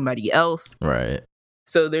save somebody else. Right.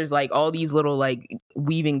 So there's like all these little like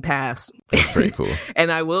weaving paths. That's pretty cool.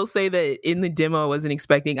 And I will say that in the demo, I wasn't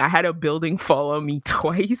expecting, I had a building fall on me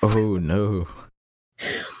twice. Oh no.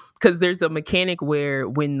 Because there's a mechanic where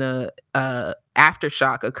when the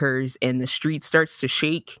aftershock occurs and the street starts to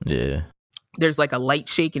shake, Yeah. there's like a light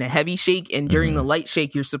shake and a heavy shake. And during the light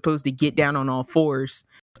shake, you're supposed to get down on all fours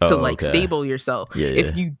to like okay. stable yourself. Yeah, If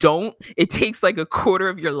yeah. you don't, it takes like a quarter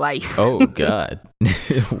of your life. Oh god.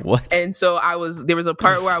 What? And so there was a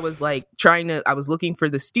part where I was like I was looking for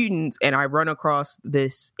the students, and I run across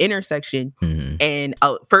this intersection, Mhm. and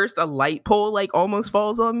first a light pole like almost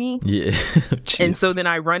falls on me. Yeah. And so Jesus. then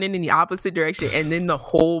I run in the opposite direction, and then the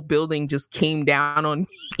whole building just came down on me.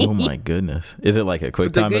 Oh my goodness. Is it like a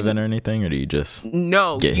quick The time good- event or anything, or do you just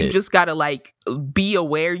No, Get you hit. just gotta like be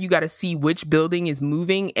aware. You gotta see which building is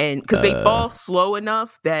moving, and because they fall slow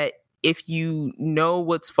enough that if you know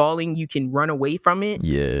what's falling, you can run away from it.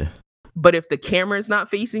 Yeah. But if the camera is not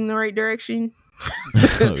facing the right direction,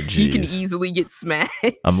 Oh you can jeez. easily get smashed.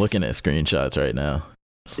 I'm looking at screenshots right now.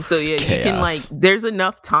 So yeah, It's you can like, chaos. there's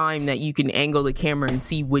enough time that you can angle the camera and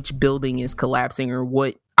see which building is collapsing or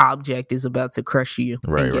what object is about to crush you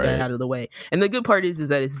Right, and get right. out of the way. And the good part is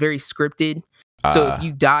that it's very scripted. So if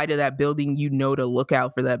you die to that building, you know to look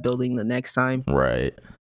out for that building the next time. Right.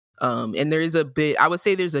 And there is a bit, I would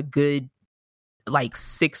say there's a good like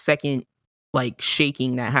 6-second like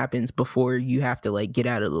shaking that happens before you have to like get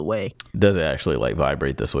out of the way. Does it actually like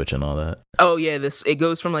vibrate the Switch and all that? Oh yeah, it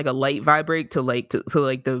goes from like a light vibrate to like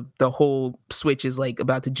the whole Switch is like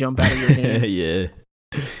about to jump out of your hand. Yeah.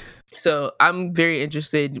 So I'm very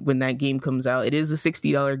interested when that game comes out. It is a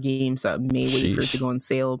 $60 game, so I may wait for it to go on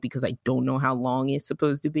sale because I don't know how long it's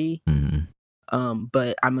supposed to be. Mm-hmm.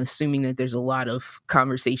 But I'm assuming that there's a lot of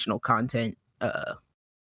conversational content.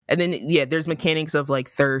 And then yeah, there's mechanics of like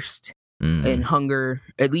thirst and hunger,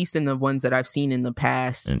 at least in the ones that I've seen in the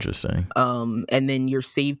past. Interesting. And then your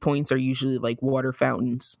save points are usually like water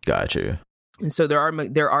fountains. Gotcha. And so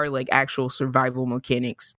there are like actual survival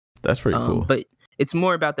mechanics. That's pretty cool. But it's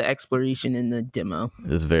more about the exploration in the demo.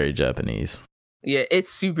 It's very Japanese. Yeah,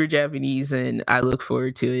 it's super Japanese, and I look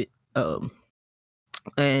forward to it.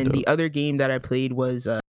 And Dope. the other game that I played was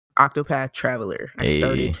Octopath Traveler. I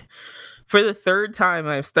started for the third time.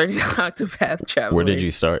 I've started Octopath Traveler. Where did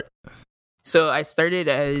you start? So I started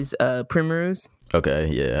as Primrose. Okay,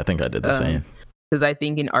 yeah, I think I did the same. Because I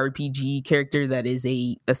think an RPG character that is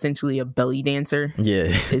essentially a belly dancer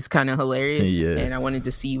is kind of hilarious. Yeah. And I wanted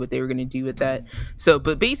to see what they were gonna do with that. So,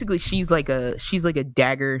 but basically, she's like a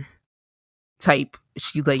dagger type.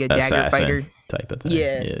 She's like a Assassin dagger fighter type of thing.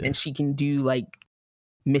 Yeah, and she can do like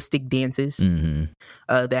mystic dances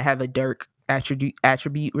that have a dark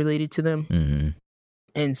attribute related to them. Mm-hmm.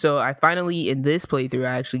 And so I finally, in this playthrough,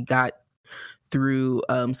 I actually got through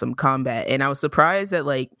some combat, and I was surprised that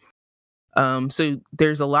like so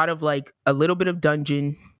there's a lot of like a little bit of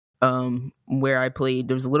dungeon where I played.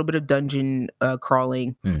 There's a little bit of dungeon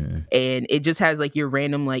crawling, and it just has like your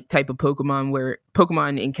random like type of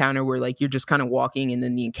Pokemon encounter where like you're just kind of walking and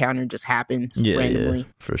then the encounter just happens randomly. Yeah,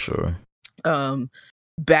 for sure.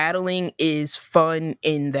 Battling is fun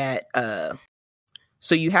in that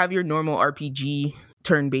so you have your normal RPG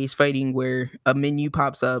turn-based fighting where a menu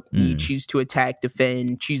pops up, you choose to attack,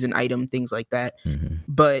 defend, choose an item, things like that.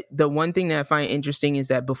 But the one thing that I find interesting is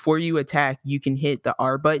that before you attack, you can hit the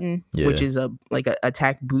R button, which is a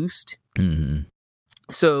attack boost.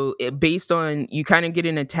 So based on, you kind of get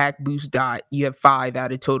an attack boost dot. You have 5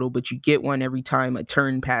 out of total, but you get one every time a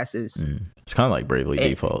turn passes. It's kind of like Bravely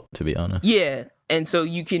Default, to be honest. Yeah, and so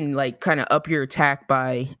you can like kind of up your attack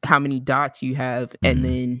by how many dots you have, and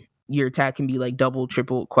then your attack can be like double,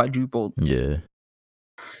 triple, quadrupled. Yeah.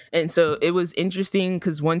 And so it was interesting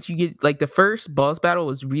because once you get like the first boss battle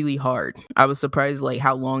was really hard. I was surprised like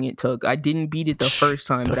how long it took. I didn't beat it the first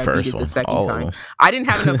time, but I beat it the second time. I didn't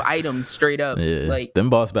have enough items straight up. Yeah. Like them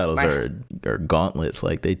boss battles are gauntlets.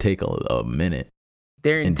 Like they take a minute.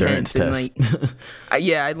 They're intense. And like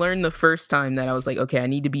I learned the first time that I was like, okay, I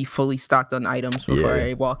need to be fully stocked on items before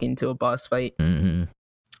I walk into a boss fight.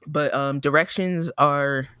 But directions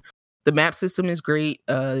are, the map system is great.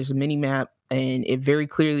 There's a mini map, and it very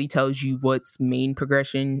clearly tells you what's main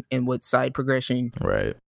progression and what's side progression.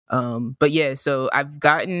 Right. But yeah, so I've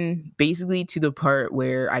gotten basically to the part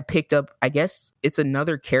where I picked up, I guess it's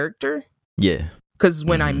another character. Yeah. Because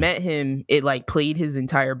when I met him, it like played his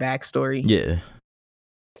entire backstory. Yeah.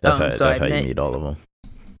 That's how you meet all of them.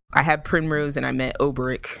 I had Primrose and I met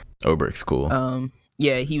Oberic. Oberic's cool.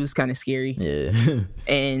 Yeah, he was kind of scary. Yeah.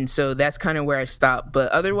 And so that's kind of where I stopped.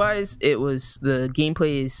 But otherwise, the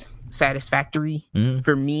gameplay is satisfactory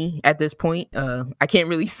for me at this point. I can't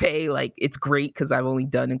really say like it's great because I've only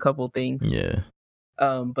done a couple things. Yeah.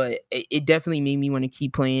 But it definitely made me want to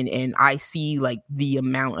keep playing. And I see like the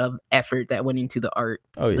amount of effort that went into the art.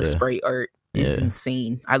 Oh, yeah. The sprite art is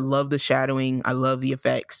insane. I love the shadowing. I love the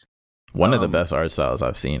effects. One of the best art styles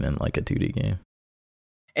I've seen in like a 2D game.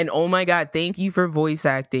 And oh my god, thank you for voice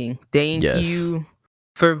acting. Thank you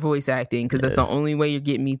for voice acting, because that's the only way you're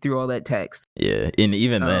getting me through all that text. Yeah, and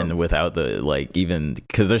even then, without the like, even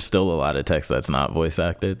because there's still a lot of text that's not voice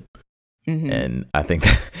acted, and I think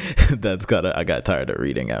I got tired of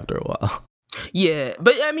reading after a while. Yeah,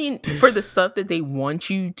 but I mean, for the stuff that they want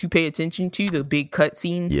you to pay attention to, the big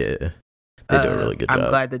cutscenes, they do a really good job. I'm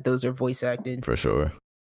glad that those are voice acted for sure.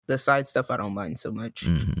 The side stuff I don't mind so much.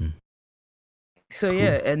 So cool.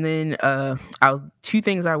 Yeah, and then two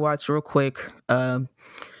things I watched real quick.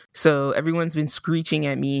 So everyone's been screeching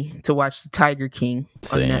at me to watch The Tiger King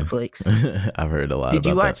on Netflix. I've heard a lot. Did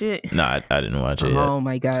you watch that. it? No, I didn't watch it yet. Oh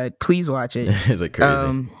my god, please watch it. Is it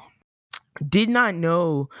crazy? Did not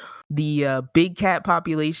know the big cat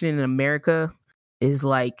population in America is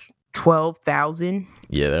like 12,000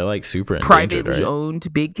 Yeah, they're like super endangered, privately right?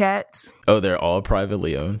 owned big cats. Oh, they're all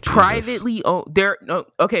privately owned. Jesus. Privately owned.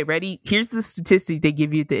 Okay, ready? Here's the statistic they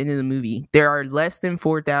give you at the end of the movie. There are less than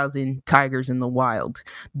 4,000 tigers in the wild.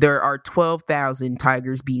 There are 12,000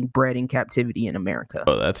 tigers being bred in captivity in America.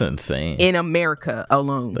 Oh, that's insane. In America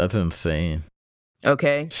alone. That's insane.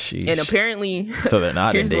 Okay. Sheesh. And apparently, so they're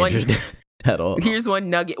not endangered at all. Here's one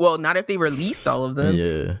nugget. Well, not if they released all of them.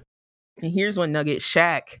 Yeah. And here's one nugget.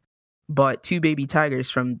 Shaq bought 2 baby tigers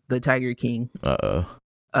from the Tiger King.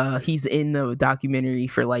 He's in the documentary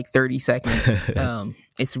for like 30 seconds.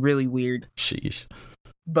 It's really weird. Sheesh.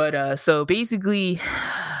 But so basically,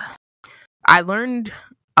 I learned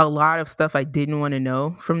a lot of stuff I didn't want to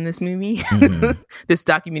know from this movie. Mm-hmm. This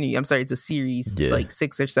documentary. I'm sorry, it's a series. Yeah. It's like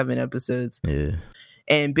 6 or 7 episodes. Yeah.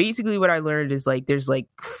 And basically what I learned is like there's like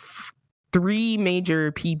 3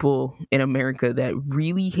 major people in America that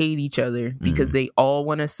really hate each other because they all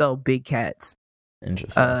want to sell big cats.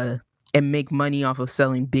 Interesting. And make money off of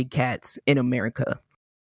selling big cats in America.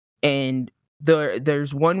 And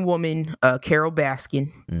there's one woman, Carol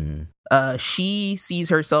Baskin. Mm-hmm. She sees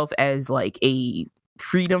herself as like a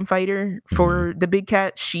freedom fighter for the big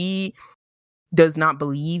cat. She does not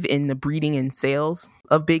believe in the breeding and sales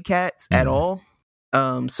of big cats at all.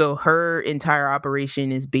 So her entire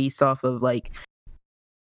operation is based off of like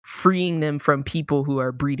freeing them from people who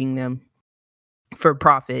are breeding them for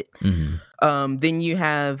profit. Then you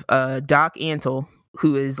have Doc Antle,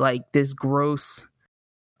 who is like this gross,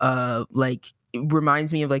 like it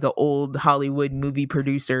reminds me of like an old Hollywood movie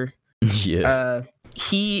producer. Yeah.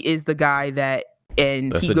 He is the guy that,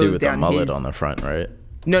 and that's he the goes dude with down the mullet on the front, right?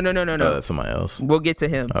 No. Oh, that's somebody else. We'll get to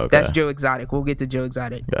him. Okay. That's Joe Exotic. We'll get to Joe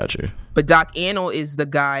Exotic. Gotcha. But Doc Antle is the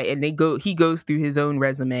guy, and he goes through his own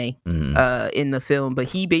resume in the film. But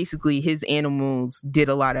he basically, his animals did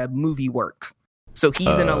a lot of movie work. So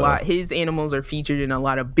he's in a lot. His animals are featured in a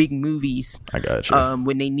lot of big movies. I gotcha.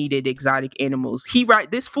 When they needed exotic animals,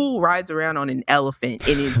 this fool rides around on an elephant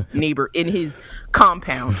in his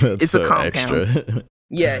compound. That's it's so a compound. Extra.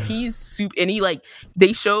 Yeah, he's super, and he like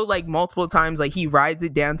they show like multiple times like he rides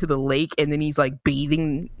it down to the lake and then he's like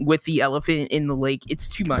bathing with the elephant in the lake. It's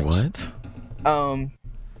too much. What?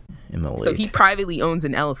 In the lake. So he privately owns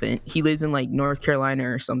an elephant. He lives in like North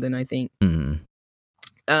Carolina or something, I think. And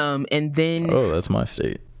then that's my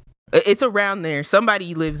state. It's around there.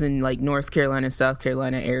 Somebody lives in like North Carolina, South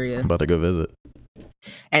Carolina area. I'm about to go visit.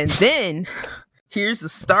 And then here's the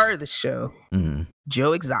star of the show,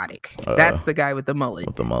 Joe Exotic. That's the guy with the mullet.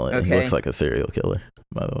 With the mullet. Okay. He looks like a serial killer,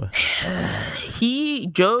 by the way.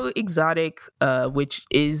 Joe Exotic, which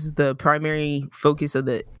is the primary focus of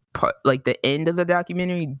the end of the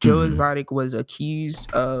documentary. Joe Exotic was accused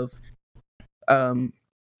of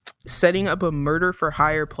setting up a murder for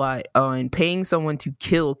hire plot and paying someone to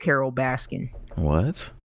kill Carol Baskin.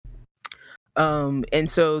 What? And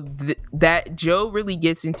so that Joe really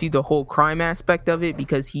gets into the whole crime aspect of it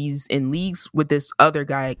because he's in leagues with this other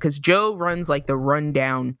guy, because Joe runs like the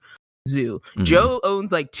rundown zoo. Joe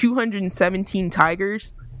owns like 217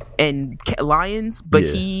 tigers and lions, but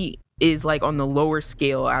he is like on the lower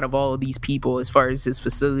scale out of all of these people as far as his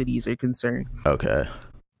facilities are concerned. Okay.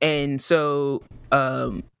 And so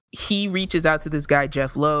he reaches out to this guy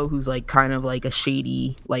Jeff Lowe, who's like kind of like a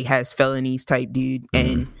shady, like has felonies type dude,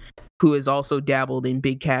 and who has also dabbled in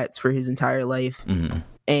big cats for his entire life.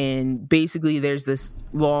 And basically there's this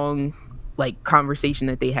long like conversation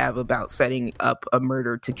that they have about setting up a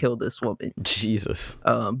murder to kill this woman. Jesus.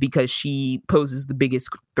 Because she poses the biggest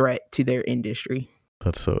threat to their industry.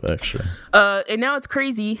 That's so extra. And now it's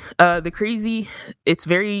crazy. It's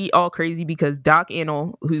very all crazy because Doc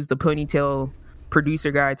Antle, who's the ponytail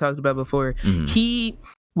producer guy I talked about before, he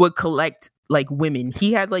would collect like women.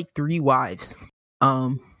 He had like 3 wives.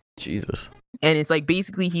 Jesus. And it's like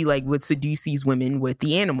basically he like would seduce these women with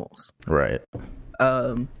the animals. Right.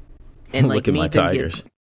 And like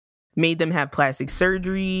made them have plastic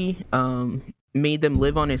surgery, made them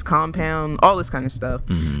live on his compound, all this kind of stuff.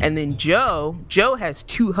 And then Joe has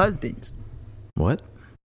 2 husbands. What?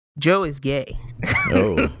 Joe is gay.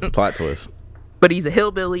 Oh, plot twist. But he's a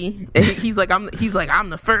hillbilly. And he's like I'm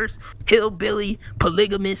the first hillbilly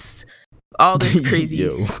polygamist. All this crazy.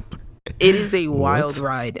 Yo. It is a wild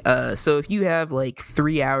ride. So if you have like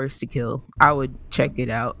 3 hours to kill, I would check it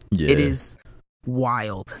out. Yeah. It is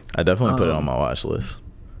wild. I definitely put it on my watch list.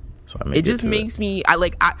 So it just makes me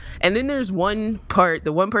and then there's the one part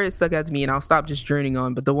that stuck out to me, and I'll stop just droning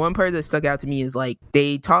on, but the one part that stuck out to me is like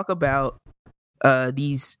they talk about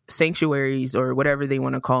these sanctuaries or whatever they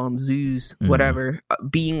want to call them, zoos, whatever,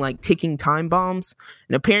 being like ticking time bombs.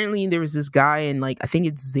 And apparently there was this guy in like I think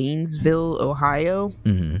it's Zanesville, Ohio,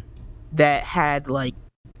 that had like,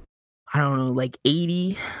 I don't know, like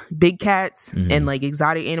 80 big cats and like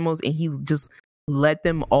exotic animals, and he just let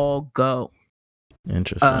them all go.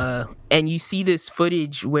 Interesting. And you see this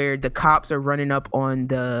footage where the cops are running up on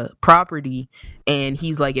the property, and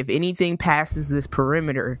he's like, if anything passes this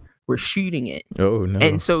perimeter, we're shooting it. Oh no.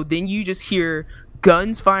 And so then you just hear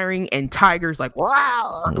guns firing and tigers like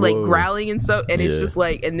wow, like growling and stuff, and it's just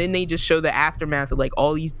like, and then they just show the aftermath of like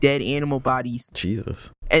all these dead animal bodies.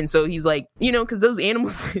 Jesus. And so he's like, you know, because those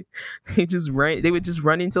animals they would just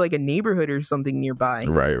run into like a neighborhood or something nearby.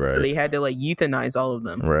 Right. So they had to like euthanize all of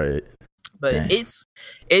them. Right. But dang,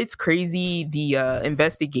 it's crazy. The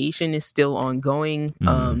investigation is still ongoing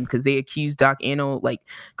because they accuse Doc Antle, like,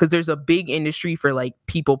 because there's a big industry for like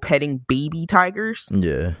people petting baby tigers.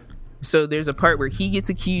 Yeah. So there's a part where he gets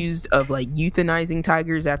accused of like euthanizing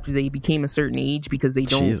tigers after they became a certain age because they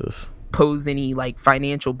don't pose any like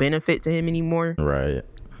financial benefit to him anymore. Right.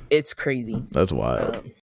 It's crazy. That's wild.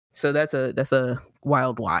 So that's a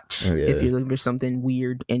wild watch if you're looking for something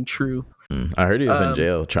weird and true. I heard he was in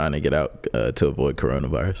jail trying to get out to avoid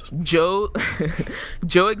coronavirus.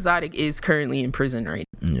 Joe Exotic is currently in prison right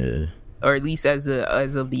now. Yeah. Or at least as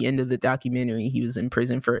of the end of the documentary, he was in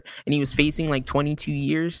prison and he was facing like 22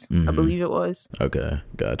 years, I believe it was. Okay,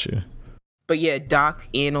 got you. But yeah, Doc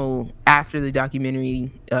Antle, after the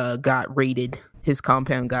documentary got raided, his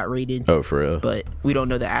compound got raided. Oh, for real? But we don't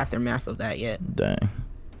know the aftermath of that yet. Dang.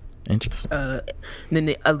 Interesting. Then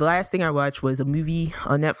the last thing I watched was a movie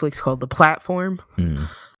on Netflix called The Platform.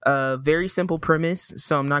 Very simple premise,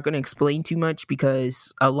 so I'm not going to explain too much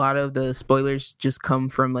because a lot of the spoilers just come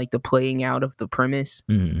from like the playing out of the premise.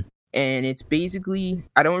 And it's basically,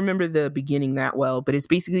 I don't remember the beginning that well, but it's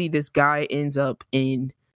basically this guy ends up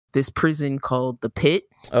in this prison called the Pit.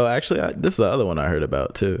 Oh, actually, this is the other one I heard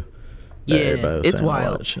about too. Yeah, it's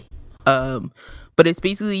wild. But it's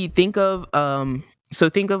basically, think of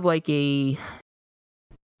like a,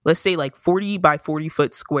 let's say like 40 by 40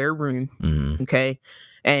 foot square room. Okay.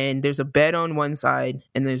 And there's a bed on one side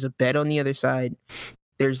and there's a bed on the other side.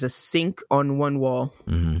 There's a sink on one wall.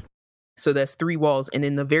 So that's 3 walls. And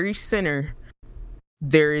in the very center,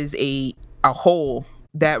 there is a hole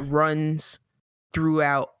that runs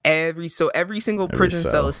throughout every single prison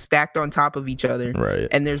cell is stacked on top of each other. Right.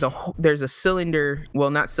 And there's a cylinder,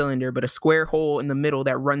 well, not cylinder, but a square hole in the middle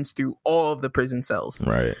that runs through all of the prison cells.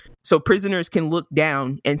 Right. So prisoners can look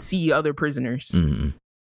down and see other prisoners.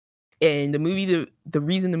 And the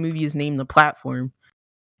reason the movie is named The Platform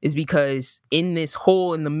is because in this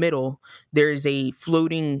hole in the middle, there's a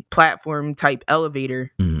floating platform type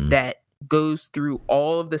elevator that goes through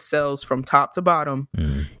all of the cells from top to bottom.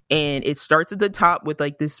 And it starts at the top with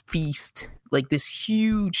like this feast, like this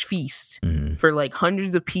huge feast for like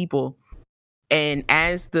hundreds of people. And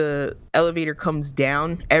as the elevator comes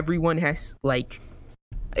down, everyone has like,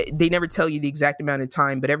 they never tell you the exact amount of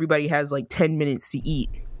time, but everybody has like 10 minutes to eat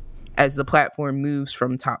as the platform moves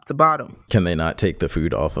from top to bottom. Can they not take the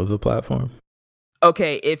food off of the platform?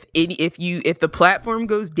 Okay, if the platform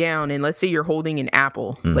goes down and let's say you're holding an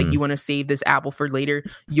apple, like you want to save this apple for later,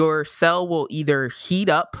 your cell will either heat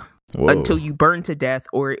up until you burn to death,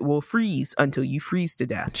 or it will freeze until you freeze to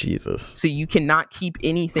death. Jesus. So you cannot keep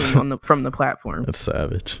anything from the platform. That's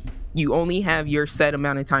savage. You only have your set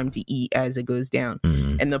amount of time to eat as it goes down.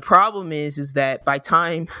 And the problem is that by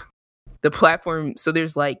time the platform, so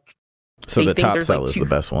there's like, so the top cell is the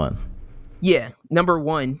best one. Yeah, number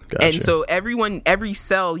 1. Gotcha. And so every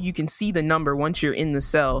cell, you can see the number once you're in the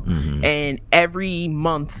cell. And every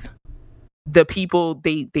month, the people,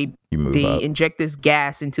 they inject this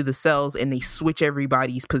gas into the cells and they switch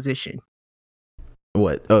everybody's position.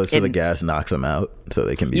 What? Oh, so the gas knocks them out so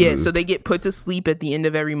they can be moved. So they get put to sleep at the end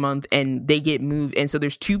of every month and they get moved. And so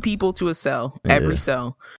there's 2 people to a cell, every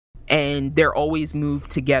cell, and they're always moved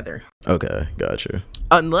together. Okay, gotcha.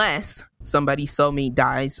 Unless somebody's cellmate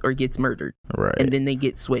dies or gets murdered. Right. And then they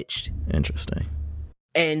get switched. Interesting.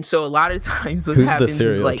 And so a lot of times what happens is like... Who's the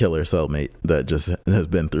serial killer cellmate that just has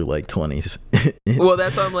been through like 20s? Well,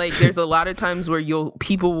 that's why I'm like, there's a lot of times where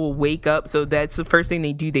people will wake up. So that's the first thing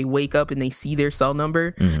they do. They wake up and they see their cell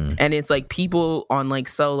number. And it's like people on like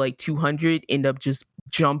cell like 200 end up just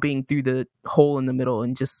jumping through the hole in the middle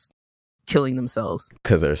and just killing themselves.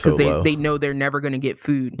 Because they're so low. They know they're never going to get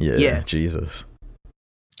food. Yeah, Jesus.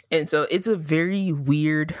 And so it's a very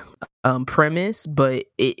weird premise, but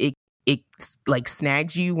it like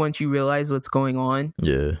snags you once you realize what's going on.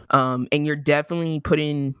 Yeah. And you're definitely put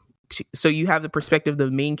in. So you have the perspective of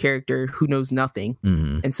the main character who knows nothing,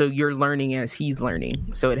 and so you're learning as he's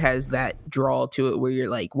learning. So it has that draw to it where you're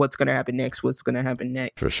like, what's gonna happen next? What's gonna happen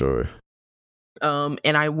next? For sure.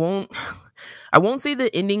 And I won't. I won't say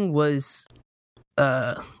the ending was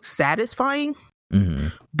satisfying, Mm-hmm.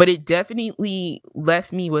 but it definitely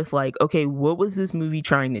left me with like, okay, what was this movie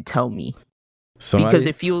trying to tell me? Because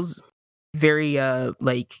it feels very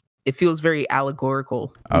it feels very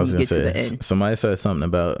allegorical when you get to the end. Somebody said something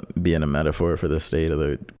about being a metaphor for the state of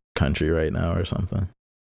the country right now or something.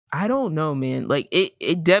 I don't know, man. Like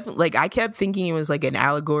it definitely, like, I kept thinking it was like an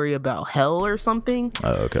allegory about hell or something.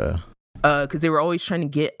 Oh, okay. Because they were always trying to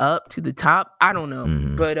get up to the top. I don't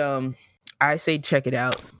know, but I say check it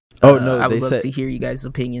out. Oh no, I would love to hear you guys'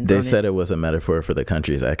 opinions. They said it was a metaphor for the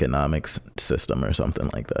country's economics system or something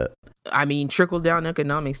like that. I mean, trickle down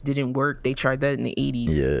economics didn't work. They tried that in the 80s.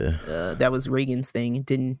 Yeah, that was Reagan's thing. It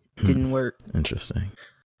didn't work. Interesting.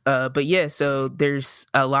 But yeah, so there's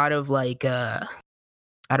a lot of like I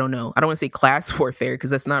don't know. I don't want to say class warfare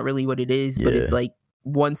because that's not really what it is. But it's like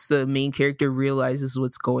once the main character realizes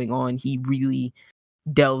what's going on, he really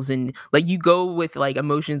delves in. Like you go with like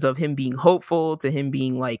emotions of him being hopeful to him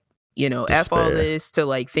being like, you know, despair. F all this, to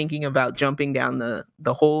like thinking about jumping down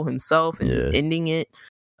the hole himself and just ending it.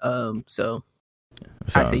 So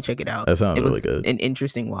I say check it out. That sounds really good. An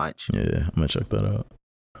interesting watch. Yeah, I'm gonna check that out.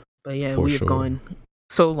 But yeah, we have gone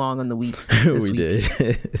so long on the weeks this week. Did.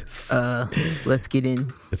 Let's get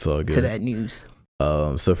in. It's all good to that news.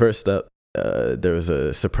 So first up, there was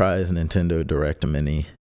a surprise Nintendo Direct Mini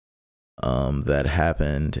that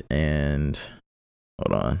happened, and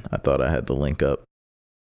hold on, I thought I had the link up.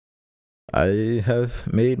 I have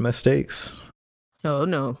made mistakes. Oh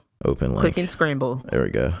no. Open link. Click and scramble. There we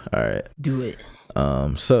go. All right. Do it.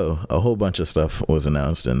 So a whole bunch of stuff was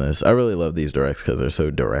announced in this. I really love these directs because they're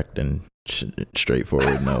so direct and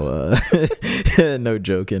straightforward. No, no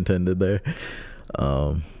joke intended there.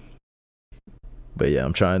 But yeah,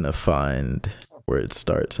 I'm trying to find where it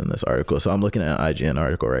starts in this article. So I'm looking at an IGN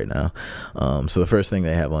article right now. So the first thing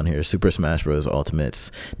they have on here, Super Smash Bros.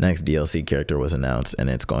 Ultimate's next DLC character was announced, and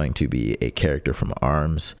it's going to be a character from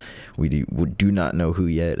ARMS. We do not know who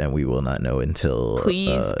yet, and we will not know until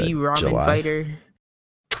Please be Ramen July. Fighter.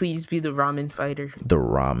 Please be the Ramen Fighter. The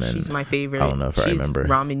Ramen. She's my favorite. I don't know if I remember.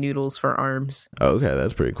 Ramen noodles for ARMS. Oh, okay,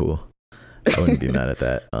 that's pretty cool. I wouldn't be mad at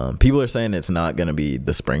that. People are saying it's not going to be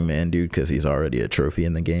the Springman dude because he's already a trophy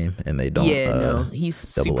in the game, and they don't no,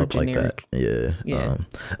 he's double super up generic. like that. Yeah.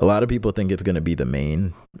 A lot of people think it's going to be the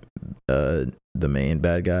main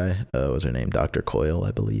bad guy. What's her name? Dr. Coyle, I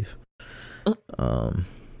believe.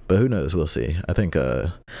 But who knows? We'll see. I think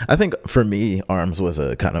for me, ARMS was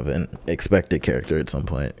a kind of an expected character at some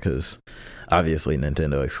point because obviously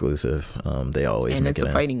Nintendo exclusive. They always and make it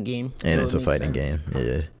a fighting game. And it's a fighting game.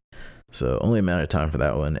 Yeah. So only a matter of time for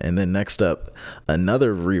that one. And then next up,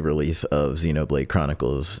 another re-release of Xenoblade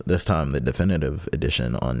Chronicles, this time the definitive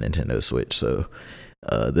edition on Nintendo Switch. So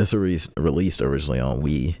this released originally on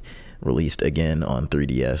Wii, released again on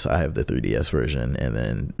 3DS. I have the 3DS version, and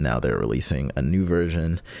then now they're releasing a new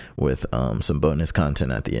version with some bonus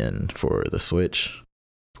content at the end for the Switch.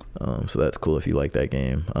 So that's cool if you like that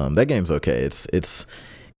game. That game's okay. It's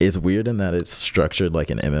weird in that it's structured like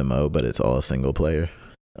an MMO, but it's all single player.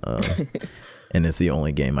 And it's the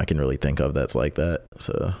only game I can really think of that's like that,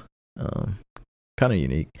 so kind of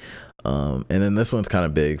unique. And then this one's kind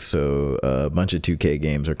of big, so a bunch of 2K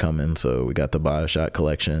games are coming. So we got the BioShock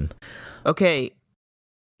collection. Okay,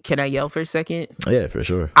 can I yell for a second? Yeah, for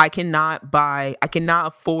sure. I cannot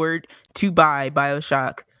afford to buy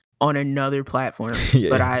BioShock on another platform.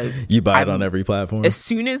 But you buy it on every platform. As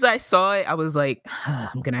soon as I saw it, I was like,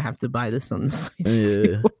 I'm gonna have to buy this on the Switch.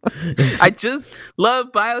 Yeah. I just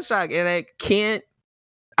love BioShock, and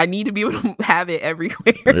I need to be able to have it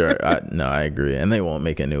everywhere. I agree, and they won't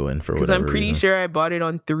make a new one for whatever. Because I'm pretty sure I bought it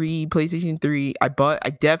on PlayStation 3. I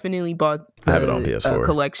definitely bought I have it on PS4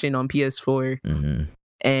 collection on PS4. Mm-hmm.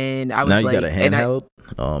 And I was now you got a handheld.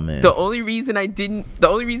 Oh man! The only reason I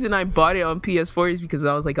bought it on PS4 is because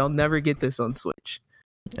I was like, I'll never get this on Switch.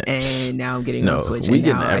 And now I'm getting on Switch. We and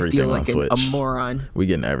getting now everything I feel on like Switch. A moron. We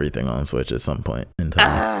getting everything on Switch at some point in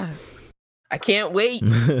time. I can't wait.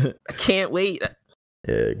 I can't wait.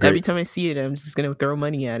 Yeah, great. Every time I see it, I'm just gonna throw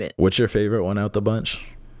money at it. What's your favorite one out the bunch?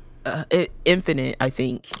 Infinite, I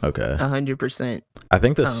think. Okay. 100%. I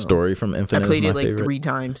think the story from Infinite. I played is my it like favorite. 3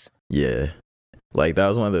 times. Yeah. Like that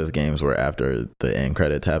was one of those games where after the end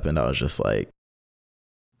credits happened, I was just like,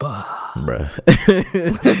 bruh.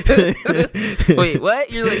 Wait,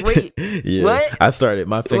 what? You're like, wait, yeah. what? I started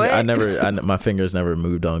my finger. My fingers never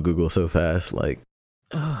moved on Google so fast. Like,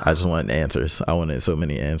 I just wanted answers. I wanted so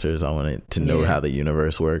many answers. I wanted to know how the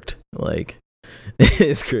universe worked. Like,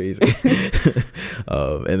 it's crazy.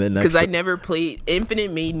 And then because I never played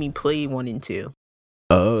Infinite, made me play 1 and 2.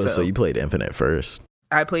 Oh, so you played Infinite first?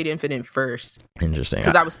 I played Infinite first. Interesting.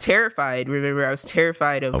 Because I was terrified. Remember, I was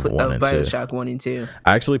terrified of Bioshock 1 and 2.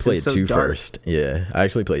 I actually played so 2 dark. first. Yeah, I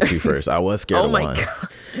actually played 2 first. I was scared of 1. God.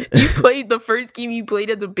 You played the first game you played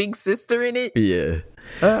as a big sister in it? Yeah.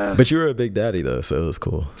 But you were a big daddy though, so it was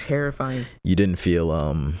cool. Terrifying. You didn't feel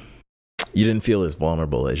as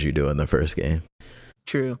vulnerable as you do in the first game.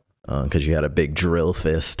 True. Because you had a big drill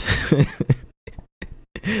fist.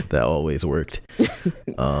 That always worked.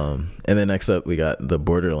 And then next up we got the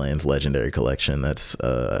Borderlands Legendary Collection. That's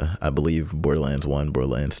I believe Borderlands 1,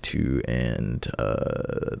 Borderlands 2, and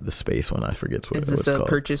the space one. I forget what it's called. Is this a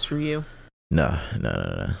purchase for you? No.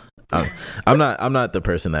 I'm not the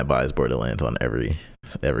person that buys Borderlands on every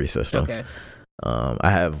system. Okay.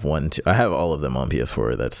 I have I have all of them on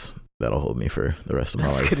PS4. That'll hold me for the rest of my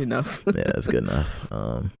life. That's good enough. Yeah, that's good enough.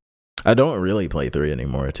 I don't really play 3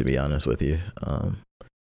 anymore, to be honest with you.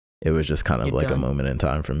 It was just kind of You're like done. a moment in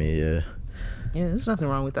time for me. Yeah, there's nothing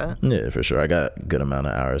wrong with that. yeah, for sure. I got a good amount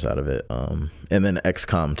of hours out of it. And then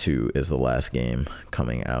XCOM 2 is the last game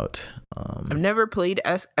coming out. I've never played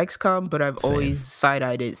XCOM, but I've Same. always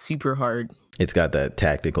side-eyed it super hard. It's got that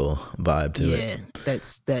tactical vibe to it. Yeah,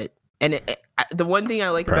 that's that. And the one thing I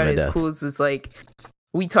like about it is Permadeath. cool is like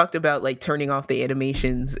we talked about like turning off the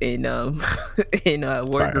animations in in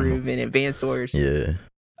Wargroove and Advance Wars. Yeah,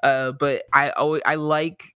 But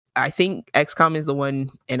I think XCOM is the one,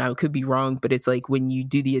 and I could be wrong, but it's like when you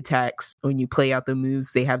do the attacks, when you play out the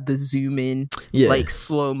moves, they have the zoom in, yeah, like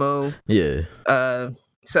slow mo. yeah.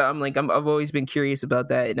 So I've always been curious about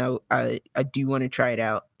that, and I do want to try it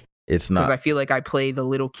out. It's Because not. I feel like I play the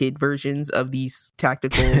little kid versions of these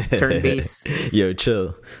tactical turn-based. Yo,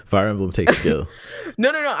 chill. Fire Emblem takes skill.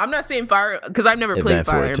 No. I'm not saying Fire, because I've never played Advance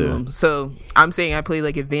Fire War too. Emblem. So I'm saying I play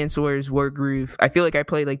like Advance Wars, Wargroove. I feel like I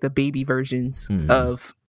play like the baby versions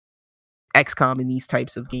of XCOM in these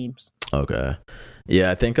types of games. Okay.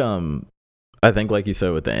 Yeah, I think like you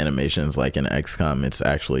said with the animations, like in XCOM, it's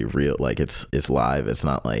actually real. Like it's live. It's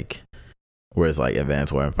not like. Whereas like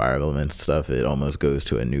Advance War and Fire Emblem and stuff, it almost goes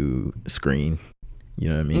to a new screen. You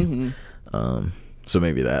know what I mean? So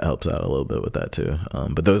maybe that helps out a little bit with that too.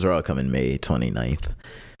 But those are all coming May 29th,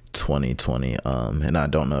 2020. And I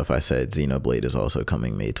don't know if I said Xenoblade is also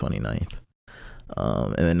coming May 29th.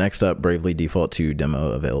 And then next up, Bravely Default 2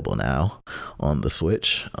 demo available now on the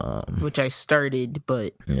Switch. Which I started,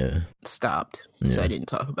 but stopped. So Yeah. I didn't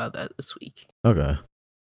talk about that this week. Okay.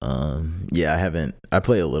 I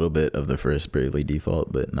play a little bit of the first Bravely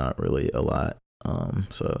Default, but not really a lot.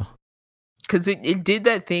 So Because it did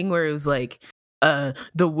that thing where it was like,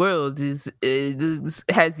 the world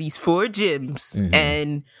has these 4 gyms,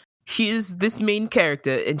 and here's this main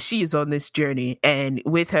character, and she is on this journey, and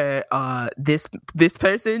with her, this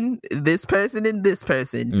person, and this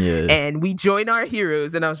person, yeah, and we join our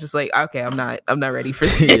heroes. And I was just like, okay, I'm not ready for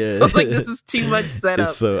this. Yeah. So I was like, this is too much setup.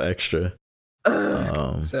 it's so extra.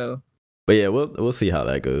 So, But yeah, we'll see how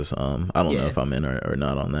that goes. I don't know if I'm in or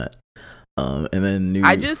not on that. And then new.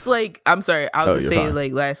 I just like, I'm sorry, I'll just you're say fine.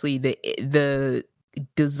 like lastly, the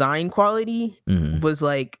design quality Mhm. was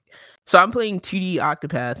like, so I'm playing 2D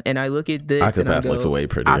Octopath, and I look at this and I Octopath go, looks way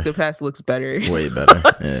prettier. Octopath looks better. Way better.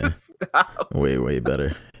 Yeah. Just stop. way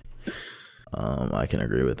better. I can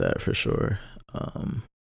agree with that for sure.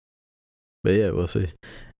 But yeah, we'll see.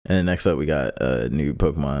 And next up, we got a new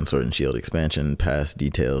Pokemon Sword and Shield expansion pass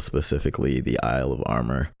details, specifically the Isle of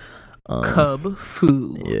Armor. Cub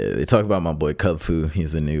Fu. Yeah, they talk about my boy Cub Fu.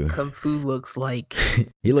 He's the new. Cub Fu looks like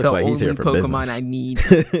He looks the like he's here only for Pokemon business. I need.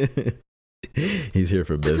 He's here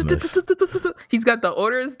for business. He's got the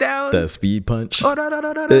orders down. That speed punch. Oh,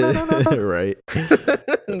 no. Right.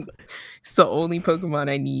 It's the only Pokemon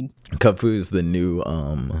I need. Cub Fu is the new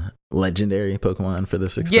legendary Pokemon for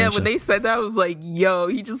this expansion. Yeah, when they said that, I was like, yo,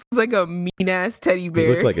 he just looks like a mean ass teddy bear.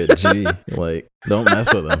 He looks like a G. Like, don't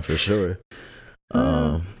mess with him for sure.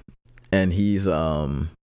 And he's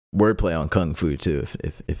wordplay on Kung Fu too,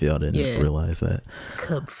 if y'all didn't realize that.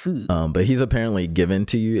 Cub Fu. But he's apparently given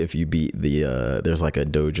to you if you beat the there's like a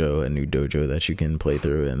new dojo that you can play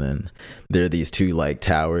through, and then there are these 2 like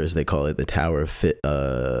towers. They call it the Tower of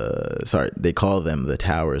they call them the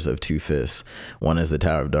Towers of Two Fists. One is the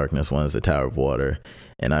Tower of Darkness, one is the Tower of Water.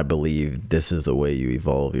 And I believe this is the way you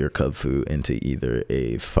evolve your Cub Fu into either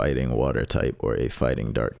a fighting water type or a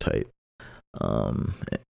fighting dark type.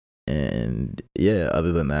 And yeah,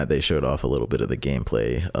 other than that, they showed off a little bit of the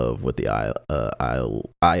gameplay of what the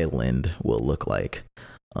island will look like.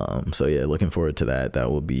 So yeah, looking forward to that.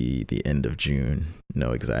 That will be the end of June.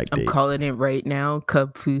 No exact date. I'm calling it right now.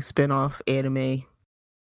 Cub Fu spinoff anime.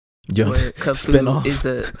 Yo, Where Cub Fu spin-off. he's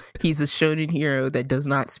a shonen hero that does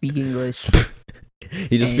not speak English.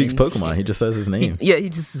 He just speaks And Pokemon. He just says his name. he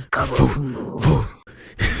just is Kung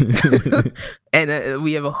and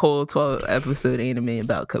we have a whole 12 episode anime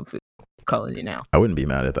about Kung Fu. Calling it now. I wouldn't be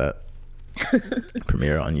mad at that.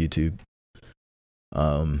 Premiere on YouTube.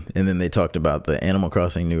 And then they talked about the Animal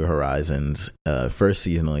Crossing New Horizons first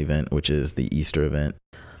seasonal event, which is the Easter event.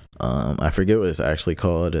 I forget what it's actually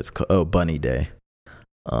called. It's Bunny Day.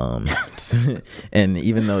 And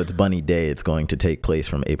even though it's Bunny Day, it's going to take place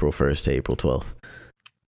from April 1st to April 12th.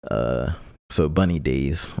 So Bunny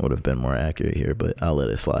Days would have been more accurate here, but I'll let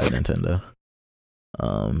it slide, Nintendo.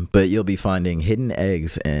 But you'll be finding hidden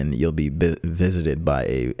eggs, and you'll be visited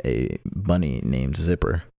by a bunny named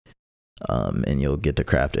Zipper. And you'll get to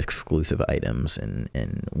craft exclusive items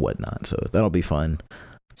and whatnot. So that'll be fun.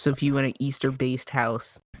 So if you want an Easter-based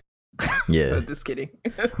house. Yeah. I'm just kidding.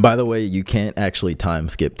 By the way, you can't actually time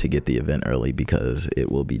skip to get the event early because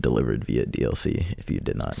it will be delivered via DLC if you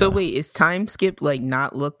did not know. Wait, is time skip like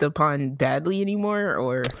not looked upon badly anymore,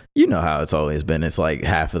 or? You know how it's always been. It's like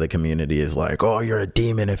half of the community is like, oh, you're a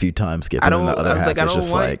demon if you time skip. And then the other half is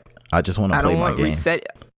just like, I just want to play my game.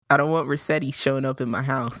 I don't want Rossetti showing up in my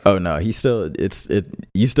house. Oh no, you still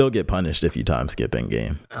get punished if you time skip in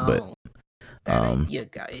game. Oh, but bad idea,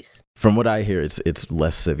 guys. From what I hear, it's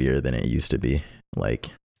less severe than it used to be. Like,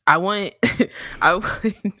 I want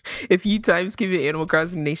if you time skip in Animal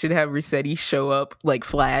Crossing, they should have Rossetti show up like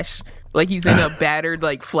Flash, like he's in a battered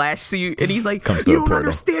like Flash suit, and he's like, "You don't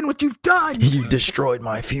understand what you've done. You destroyed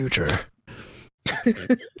my future."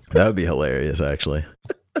 That would be hilarious, actually.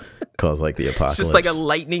 Cause like the apocalypse. It's just like a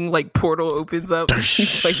lightning like portal opens up. And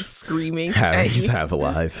he's like screaming. He's half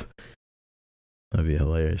alive. That'd be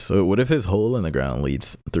hilarious. So what if his hole in the ground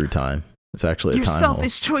leads through time? It's actually a time hole. Your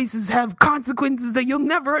selfish choices have consequences that you'll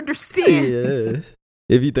never understand. Yeah.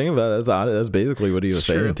 If you think about it, that's basically what he was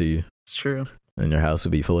saying to you. It's true. And your house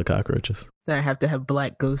would be full of cockroaches. Then I have to have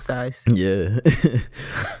black ghost eyes. Yeah.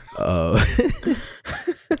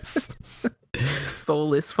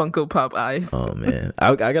 Soulless Funko Pop eyes. Oh man,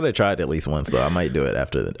 I gotta try it at least once though. I might do it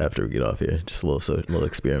after we get off here. Just a little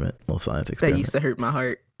experiment, little science experiment. That used to hurt my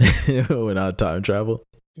heart. When I time travel.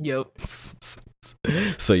 Yep.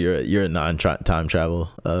 So you're a non-time travel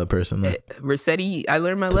person then? Rossetti, I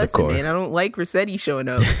learned my lesson, man. I don't like Rossetti showing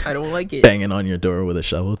up. I don't like it. Banging on your door with a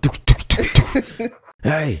shovel.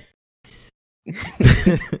 Hey.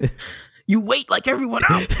 You wait like everyone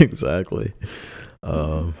else. Exactly.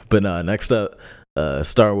 But next up,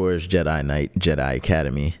 Star Wars Jedi Knight Jedi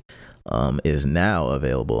Academy is now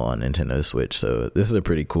available on Nintendo Switch. So this is a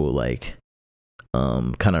pretty cool like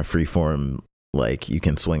kind of freeform, like you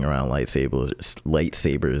can swing around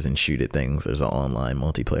lightsabers and shoot at things. There's an online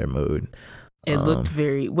multiplayer mode. It looked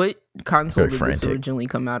very. What console did frantic. This originally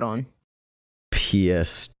come out on?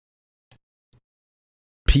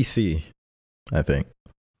 PC, I think.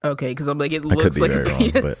 Okay, because I'm like, it looks like a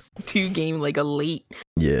PS2 game, like a late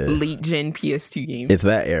gen PS2 game. It's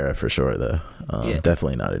that era for sure, though.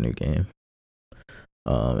 Definitely not a new game.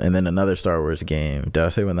 And then another Star Wars game. Did I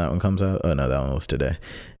say when that one comes out? Oh no, that one was today.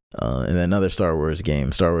 And then another Star Wars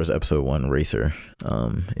game, Star Wars Episode 1 Racer,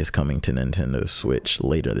 is coming to Nintendo Switch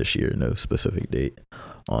later this year. No specific date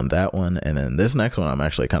on that one. And then this next one I'm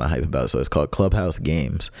actually kind of hyped about. So it's called Clubhouse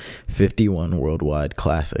Games 51 Worldwide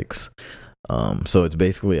Classics. So it's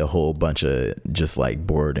basically a whole bunch of just like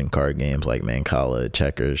board and card games like Mancala,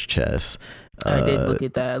 checkers, chess. I did look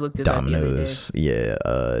at that. I looked at dominoes, that the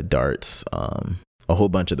other day. darts, a whole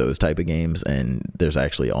bunch of those type of games, and there's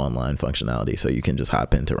actually online functionality, so you can just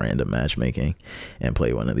hop into random matchmaking and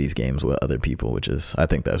play one of these games with other people, which is, I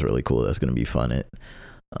think that's really cool. That's going to be fun at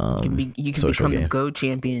you can become the Go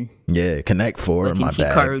champion. Yeah, Connect 4, like my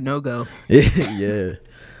bad. Hikaru no Go. Yeah.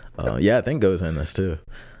 Yeah, I think Go's in this too.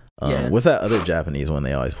 What's that other Japanese one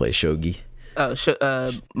they always play? Shogi?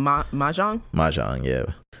 Mahjong? Mahjong, yeah.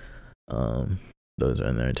 Those are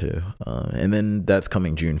in there too. And then that's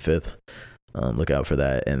coming June 5th. Look out for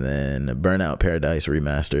that. And then Burnout Paradise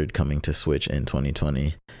Remastered coming to Switch in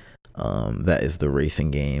 2020. That is the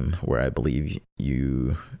racing game where I believe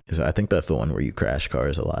I think that's the one where you crash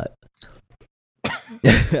cars a lot.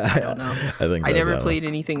 I don't know. I never played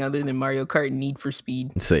anything other than Mario Kart and Need for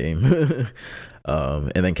Speed. Same.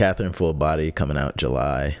 And then Catherine Full Body coming out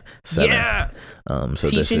July 7th. Yeah. So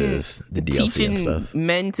this is the DLC and stuff. Teaching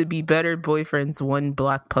men to be better boyfriends one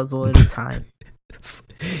block puzzle at a time.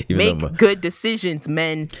 Make good decisions,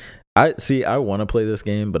 men. I want to play this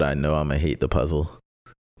game, but I know I'm gonna hate the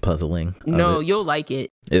puzzling. No, you'll like it.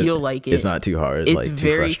 You'll like it. It's not too hard. It's like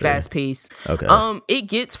very fast paced. Okay. It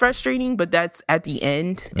gets frustrating, but that's at the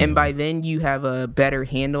end, and by then you have a better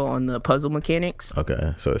handle on the puzzle mechanics.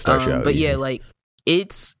 Okay, so it starts you out but easy. yeah, like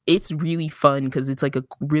it's really fun because it's like a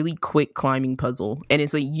really quick climbing puzzle, and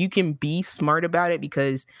it's like you can be smart about it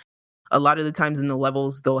because a lot of the times in the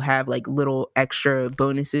levels they'll have like little extra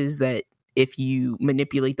bonuses that if you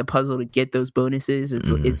manipulate the puzzle to get those bonuses,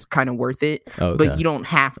 it's kind of worth it. Okay. But you don't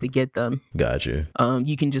have to get them. Got you.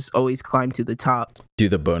 You can just always climb to the top. Do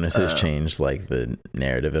the bonuses change like the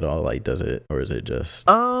narrative at all? Like, does it, or is it just?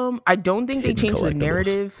 I don't think they change the collectibles?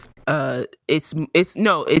 narrative.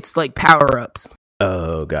 It's like power ups.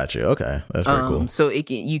 Oh, got you. Okay, that's pretty cool. So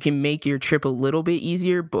you can make your trip a little bit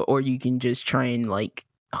easier, or you can just try and like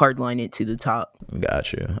hardline it to the top.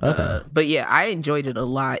 Got you. Okay. But yeah, I enjoyed it a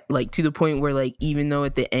lot, like to the point where like even though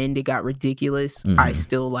at the end it got ridiculous, I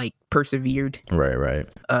still like persevered. Right.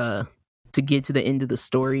 To get to the end of the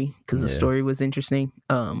story because the story was interesting.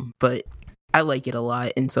 But I like it a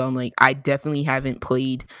lot, and so I'm like, I definitely haven't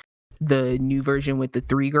played the new version with the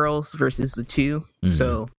 3 girls versus the 2,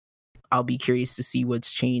 so I'll be curious to see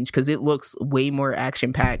what's changed because it looks way more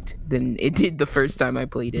action packed than it did the first time I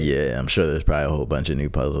played it. Yeah, I'm sure there's probably a whole bunch of new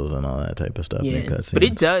puzzles and all that type of stuff. Yeah, but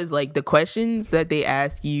it does, like the questions that they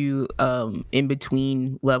ask you in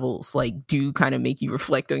between levels like do kind of make you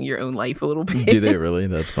reflect on your own life a little bit. Do they really?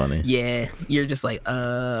 That's funny. Yeah, you're just like,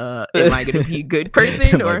 am I gonna be a good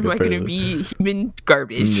person or am I gonna be human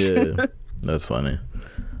garbage? Yeah, that's funny.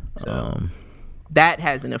 So, that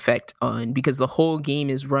has an effect on, because the whole game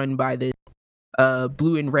is run by the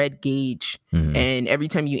blue and red gauge, and every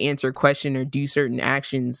time you answer a question or do certain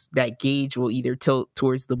actions, that gauge will either tilt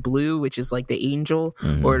towards the blue, which is like the angel,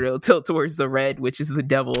 or it'll tilt towards the red, which is the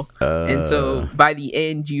devil. And so by the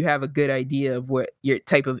end you have a good idea of what your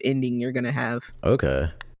type of ending you're gonna have. Okay,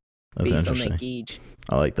 that's based on interesting. that gauge.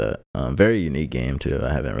 I like that. Very unique game too.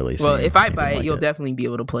 I haven't really seen. Well, if I buy it, like you'll definitely be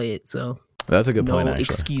able to play it. So that's a good point. No actually,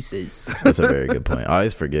 excuses. That's a very good point. I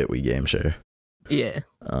always forget we game share. Yeah.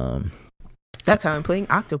 That's how I'm playing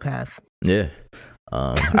Octopath. Yeah.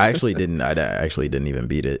 I actually didn't. I actually didn't even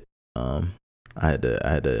beat it. I had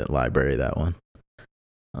to library that one.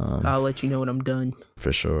 I'll let you know when I'm done.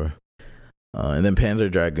 For sure. And then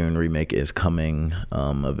Panzer Dragoon remake is coming.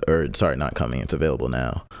 Not coming. It's available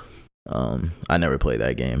now. I never played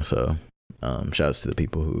that game, so shouts to the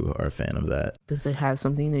people who are a fan of that. Does it have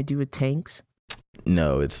something to do with tanks?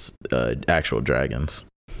 No, it's actual dragons.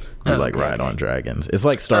 You ride on dragons. It's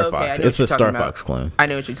like Star Fox. It's the Star Fox clone. I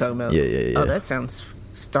know what you're talking about. Yeah. Oh, that sounds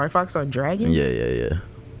Star Fox on dragons. Yeah.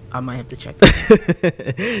 I might have to check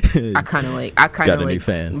that. I kind of like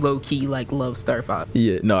low key like love Star Fox.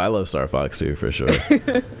 Yeah, no, I love Star Fox too for sure.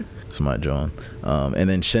 It's my John. And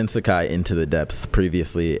then Shinsekai Into the Depths,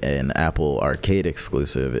 previously an Apple Arcade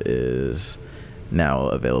exclusive, is now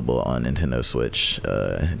available on Nintendo Switch.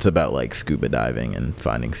 It's about like scuba diving and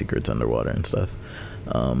finding secrets underwater and stuff.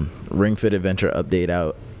 Ring Fit Adventure update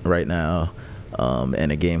out right now.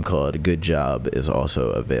 And a game called Good Job is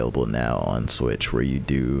also available now on Switch, where you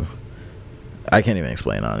do, I can't even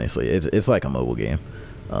explain honestly, it's like a mobile game.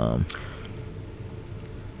 Were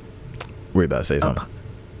you about to say something?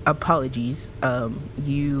 Apologies,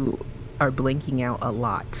 you are blinking out a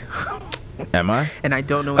lot. Am I? And I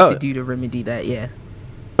don't know what to do to remedy that. Yeah.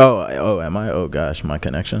 Oh, am I? Oh gosh, my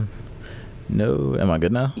connection. No, am I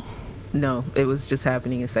good now? No, it was just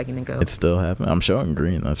happening a second ago. It's still happening. I'm showing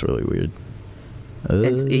green. That's really weird.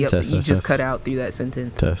 You just cut out through that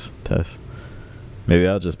sentence. Test. Maybe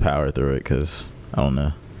I'll just power through it because I don't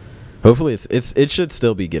know. Hopefully it should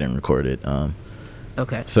still be getting recorded.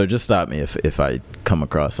 Okay. So just stop me if I come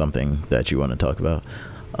across something that you want to talk about.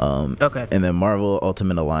 Okay. And then Marvel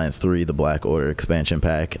Ultimate Alliance 3, the Black Order expansion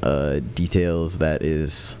pack, details that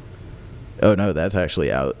is. Oh no, that's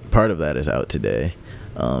actually out. Part of that is out today.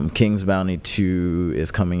 King's Bounty 2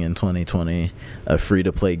 is coming in 2020. A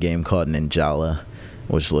free-to-play game called Ninjala,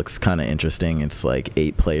 which looks kind of interesting. It's like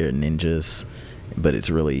 8-player ninjas, but it's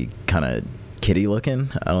really kind of kiddie looking.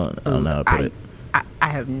 I don't know how to put it. I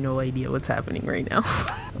have no idea what's happening right now.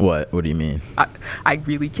 What do you mean? I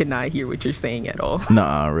really cannot hear what you're saying at all.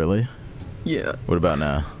 Nah, really? Yeah. What about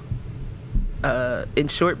now? In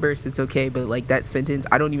short bursts it's okay, but like that sentence,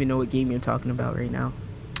 I don't even know what game you're talking about right now.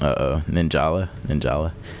 Ninjala.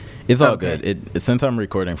 It's all good. Since I'm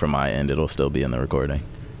recording from my end, it'll still be in the recording.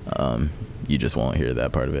 You just won't hear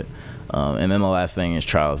that part of it. And then the last thing is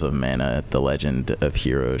Trials of Mana, The Legend of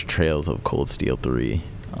Heroes, Trails of Cold Steel 3,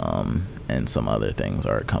 and some other things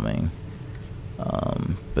are coming.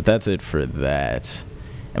 But that's it for that.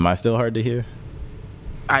 Am I still hard to hear?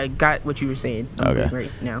 I got what you were saying. I'm good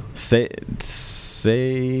right now. Say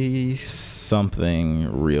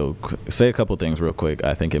something real quick. Say a couple things real quick.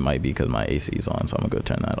 I think it might be because my AC is on, so I'm gonna go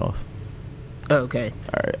turn that off. Okay.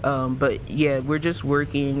 All right. But yeah, we're just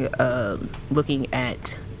working, looking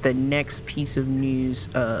at the next piece of news.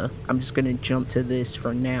 I'm just gonna jump to this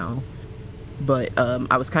for now. But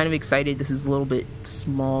I was kind of excited. This is a little bit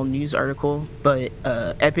small news article, but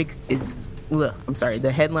Epic is. I'm sorry.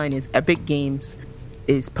 The headline is Epic Games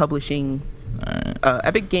is publishing.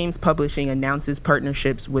 Epic Games Publishing announces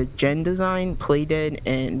partnerships with Gen Design, Playdead,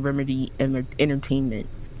 and Remedy Entertainment.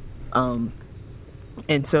 And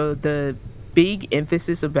so the big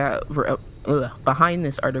emphasis behind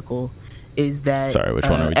this article is that. Sorry, which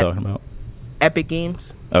one are we talking about? Epic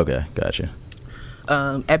Games. Okay, gotcha.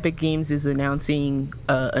 Epic Games is announcing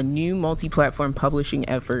a new multi-platform publishing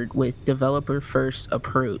effort with developer-first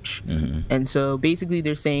approach. And so basically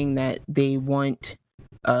they're saying that they want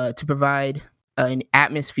to provide an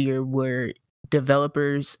atmosphere where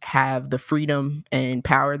developers have the freedom and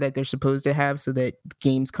power that they're supposed to have so that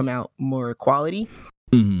games come out more quality.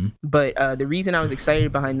 But the reason I was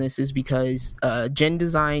excited behind this is because Gen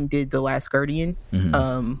Design did The Last Guardian.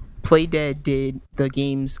 Playdead did the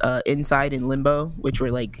games Inside and Limbo, which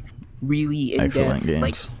were like really in-depth,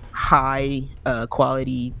 like high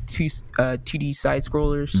quality 2D side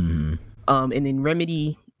scrollers. And then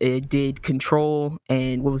Remedy did Control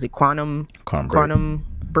and what was it, Quantum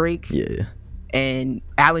Break? Yeah. And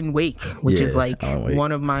Alan Wake, which is like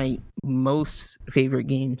one of my most favorite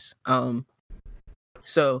games.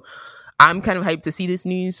 So I'm kind of hyped to see this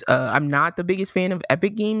news. I'm not the biggest fan of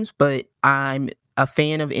Epic Games, but I'm a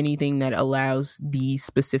fan of anything that allows these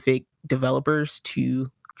specific developers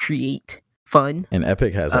to create fun. And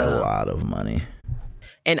Epic has a lot of money.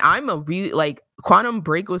 And I'm a really, like, Quantum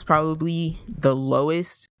Break was probably the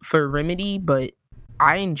lowest for Remedy, but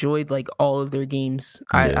I enjoyed like all of their games.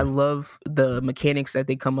 I love the mechanics that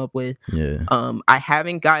they come up with. I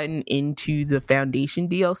haven't gotten into the Foundation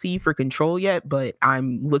DLC for Control yet, but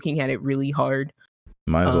I'm looking at it really hard.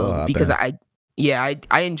 Might as well because I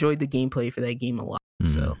enjoyed the gameplay for that game a lot.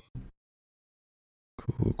 So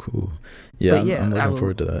cool. Yeah, I'm looking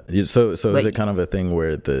forward to that. So is it kind of a thing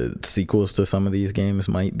where the sequels to some of these games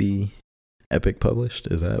might be Epic published?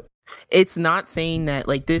 Is that? It's not saying that.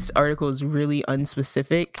 Like, this article is really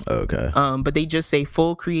unspecific. Okay. But they just say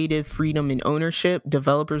full creative freedom and ownership.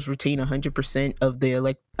 Developers retain 100% of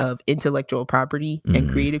the intellectual property and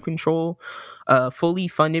creative control. Fully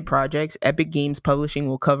funded projects. Epic Games Publishing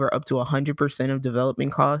will cover up to 100% of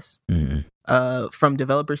development costs. From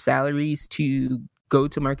developer salaries to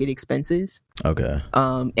go-to-market expenses. Okay.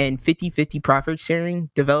 And 50-50 profit sharing.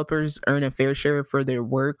 Developers earn a fair share for their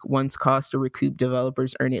work. Once costs are recouped,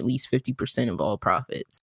 developers earn at least 50% of all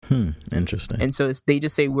profits. Interesting. And so they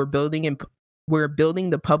just say we're building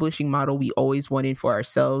the publishing model we always wanted for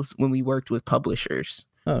ourselves when we worked with publishers.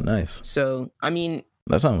 Oh, nice. So, I mean,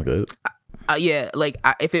 that sounds good. Yeah, like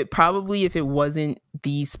if it wasn't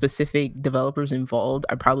the specific developers involved,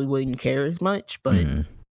 I probably wouldn't care as much, but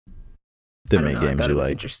they make games you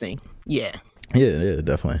like. Interesting. Yeah,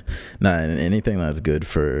 definitely. Nah, and anything that's good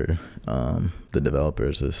for the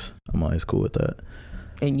developers I'm always cool with that.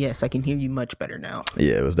 And yes, I can hear you much better now.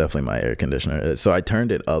 Yeah, it was definitely my air conditioner. So I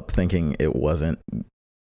turned it up thinking it wasn't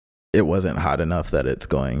hot enough that it's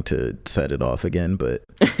going to set it off again, but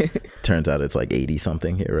turns out it's like 80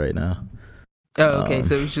 something here right now. Oh, okay.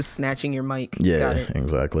 So it was just snatching your mic. Yeah, got it.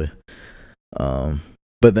 Exactly.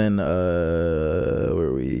 But then where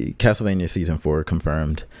were we? Castlevania Season 4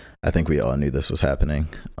 confirmed. I think we all knew this was happening.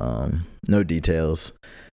 No details.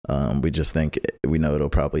 We just think we know it'll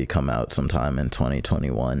probably come out sometime in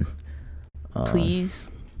 2021. Please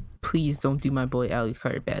don't do my boy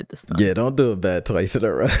Alucard bad this time. Yeah, don't do it bad twice in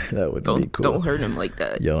a row. That would be cool. Don't hurt him like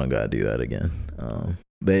that. Y'all don't gotta do that again.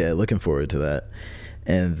 But yeah, looking forward to that.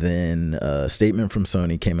 And then a statement from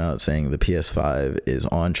Sony came out saying the PS5 is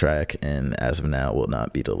on track and as of now will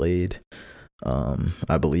not be delayed.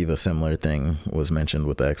 I believe a similar thing was mentioned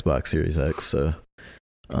with the Xbox Series X. So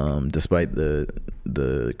despite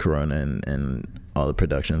the corona and all the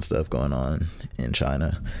production stuff going on in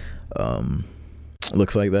China,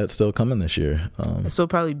 looks like that's still coming this year. This will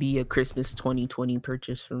probably be a Christmas 2020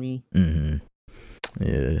 purchase for me.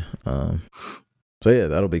 Yeah. So yeah,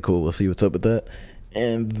 that'll be cool. We'll see what's up with that.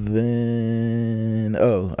 And then,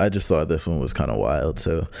 I just thought this one was kind of wild.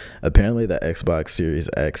 So apparently the Xbox Series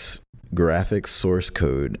X graphics source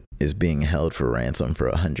code is being held for ransom for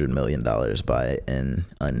 $100 million by an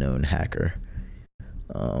unknown hacker.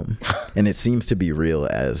 And it seems to be real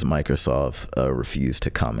as Microsoft refused to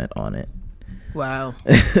comment on it. Wow.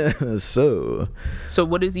 So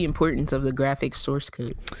what is the importance of the graphics source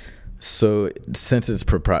code? So since it's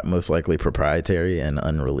most likely proprietary and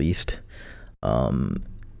unreleased,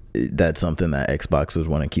 that's something that Xbox would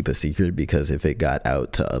want to keep a secret, because if it got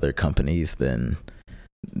out to other companies, then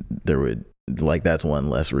there would, like, that's one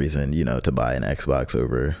less reason, you know, to buy an Xbox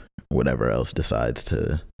over whatever else decides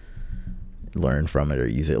to learn from it or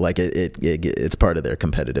use it. Like it's part of their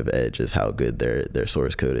competitive edge is how good their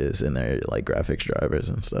source code is and their like graphics drivers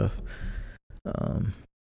and stuff.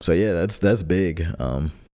 So yeah, that's big. I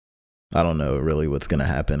don't know really what's gonna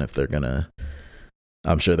happen if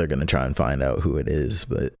I'm sure they're gonna try and find out who it is,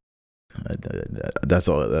 but that's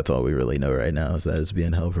all we really know right now is that it's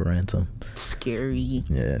being held for ransom. Scary.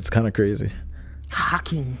 Yeah, it's kind of crazy.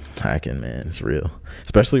 Hacking, man, it's real,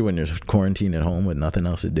 especially when you're quarantined at home with nothing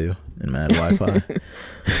else to do and mad Wi-Fi.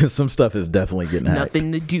 Some stuff is definitely getting hacked.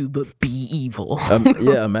 Nothing to do but be evil.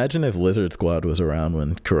 Yeah, imagine if Lizard Squad was around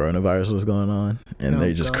when coronavirus was going on and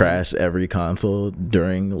they just crashed every console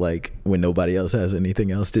during like when nobody else has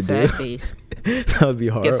anything else to do. Face. That would be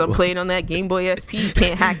horrible. Guess I'm playing on that Game Boy SP. You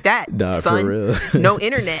can't hack that, nah, son. For real. No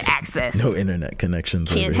internet access. No internet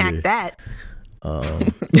connections. Can't hack here. that.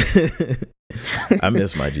 I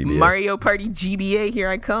miss my GBA. Mario Party GBA, here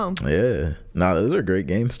I come. Yeah. Nah, those are great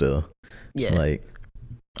games still. Yeah. Like,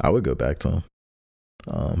 I would go back to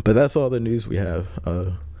them. But that's all the news we have.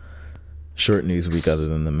 Short news week other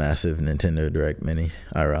than the massive Nintendo Direct Mini.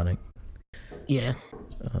 Ironic. Yeah.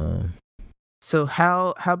 So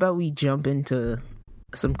how about we jump into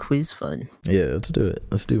some quiz fun? Yeah, let's do it.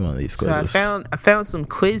 Let's do one of these quizzes. So I found some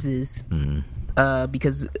quizzes. Mm-hmm.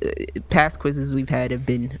 Because past quizzes we've had have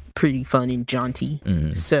been pretty fun and jaunty.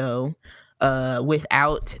 Mm-hmm. So,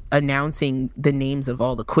 without announcing the names of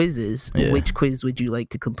all the quizzes, which quiz would you like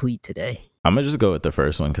to complete today? I'm gonna just go with the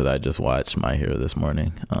first one because I just watched My Hero this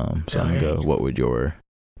morning. So I'm gonna go. What would your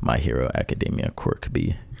My Hero Academia quirk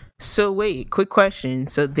be? So wait, quick question.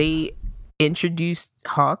 So they introduced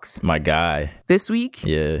Hawks, my guy, this week.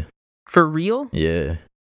 Yeah. For real? Yeah.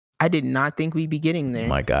 I did not think we'd be getting there.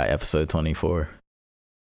 My guy, episode 24.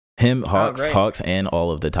 Him, Hawks, and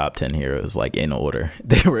all of the top 10 heroes, like in order.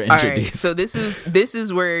 They were introduced. All right, so this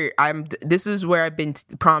is where I've been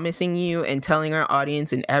promising you and telling our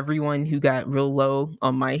audience and everyone who got real low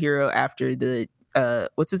on My Hero after the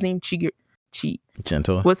what's his name?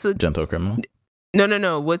 Gentle. What's the Gentle Criminal?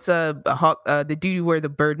 No. What's Hawk? The dude who wore the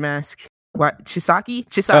bird mask. What? Chisaki?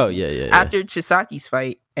 Oh yeah. After Chisaki's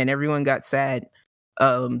fight and everyone got sad.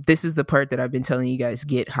 This is the part that I've been telling you guys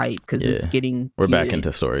get hype because it's getting. We're back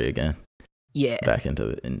into story again. Yeah, back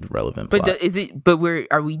into relevant. Plot. But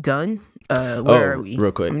are we done? Where are we?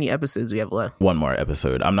 Real quick, how many episodes we have left? One more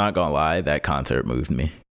episode. I'm not gonna lie, that concert moved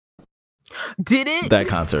me. Did it? That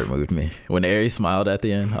concert moved me. When Aries smiled at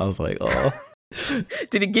the end, I was like, oh.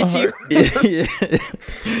 Did it get you? Yeah.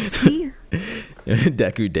 See?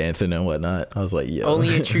 Deku dancing and whatnot. I was like, yo.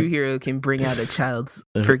 Only a true hero can bring out a child's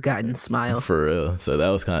forgotten smile. For real. So that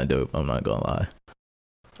was kind of dope. I'm not gonna lie.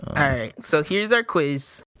 All right. So here's our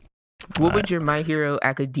quiz. What would your My Hero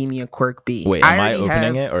Academia quirk be? Wait, am I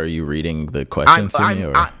opening it or are you reading the questions to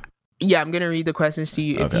me? Yeah, I'm going to read the questions to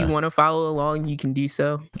you. If you want to follow along, you can do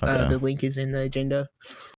so. Okay. The link is in the agenda.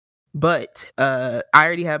 But I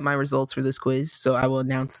already have my results for this quiz, so I will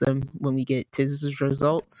announce them when we get Tiz's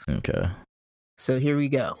results. Okay. So here we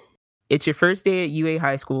go. It's your first day at UA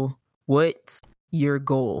High School. What's your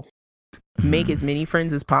goal? Make as many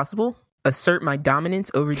friends as possible. Assert my dominance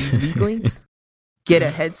over these weaklings. Get a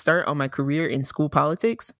head start on my career in school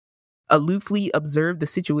politics. Aloofly observe the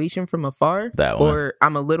situation from afar. That one. Or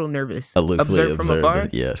I'm a little nervous. Aloofly observe from afar?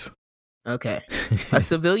 Yes. Okay. A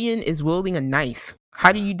civilian is wielding a knife.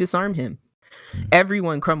 How do you disarm him?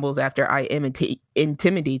 Everyone crumbles after I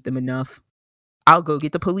intimidate them enough. I'll go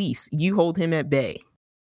get the police. You hold him at bay.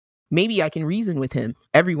 Maybe I can reason with him.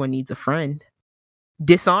 Everyone needs a friend.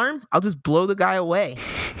 Disarm? I'll just blow the guy away.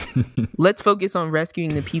 Let's focus on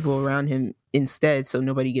rescuing the people around him instead so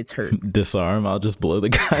nobody gets hurt. Disarm? I'll just blow the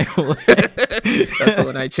guy away. That's the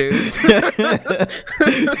one I chose.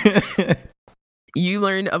 You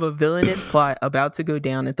learn of a villainous plot about to go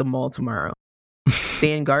down at the mall tomorrow.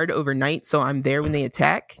 Stand guard overnight so I'm there when they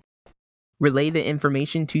attack. Relay the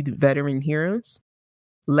information to the veteran heroes.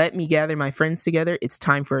 Let me gather my friends together. It's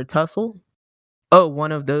time for a tussle. Oh,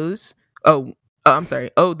 one of those. I'm sorry.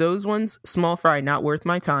 Oh, those ones. Small fry, not worth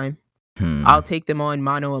my time. I'll take them on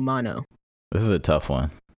mano a mano. This is a tough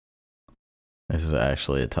one. This is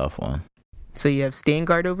actually a tough one. So you have stand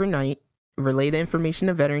guard overnight. Relay the information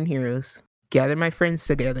to veteran heroes. Gather my friends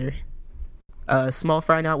together. Small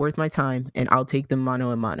fry, not worth my time. And I'll take them mano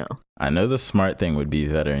a mano. I know the smart thing would be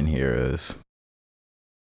veteran heroes.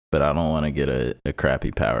 But I don't want to get a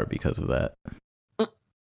crappy power because of that.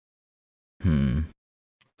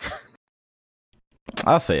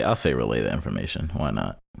 I'll say relay the information. Why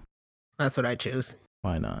not? That's what I chose.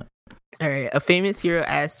 Why not? All right. A famous hero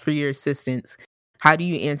asks for your assistance. How do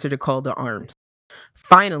you answer the call to arms?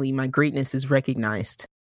 Finally, my greatness is recognized.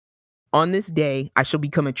 On this day, I shall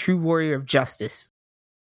become a true warrior of justice.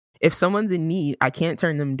 If someone's in need, I can't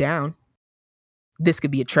turn them down. This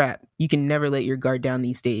could be a trap. You can never let your guard down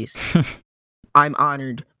these days. I'm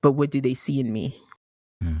honored, but what do they see in me?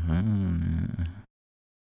 Mm-hmm.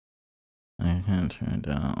 I can't turn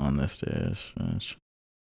down on this stage.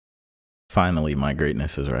 Finally, my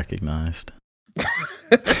greatness is recognized. All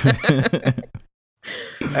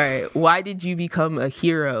right. Why did you become a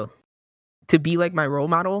hero? To be like my role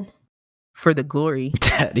model? For the glory.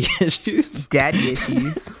 Daddy issues. Daddy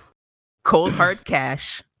issues. Cold hard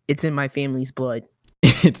cash. It's in my family's blood.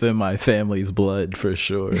 It's in my family's blood for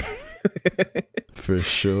sure. For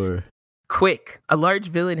sure. Quick. A large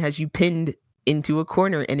villain has you pinned into a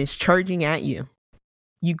corner and is charging at you.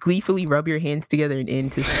 You gleefully rub your hands together in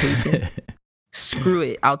anticipation. Screw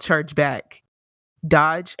it. I'll charge back.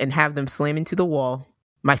 Dodge and have them slam into the wall.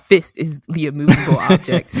 My fist is the immovable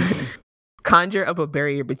object. Conjure up a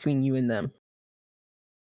barrier between you and them.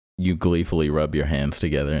 You gleefully rub your hands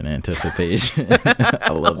together in anticipation.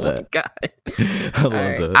 I love that. God. I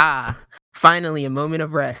love that. Finally, a moment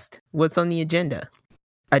of rest. What's on the agenda?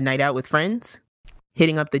 A night out with friends?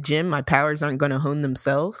 Hitting up the gym, my powers aren't going to hone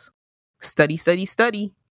themselves? Study, study,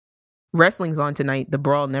 study. Wrestling's on tonight. The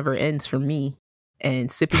brawl never ends for me.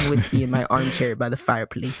 And sipping whiskey in my armchair by the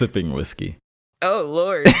fireplace. Sipping whiskey. Oh,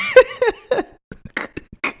 Lord.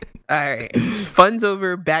 All right. Fun's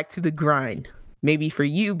over. Back to the grind. Maybe for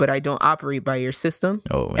you, but I don't operate by your system.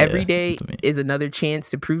 Oh, man. Every day is another chance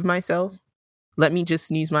to prove myself. Let me just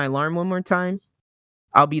snooze my alarm one more time.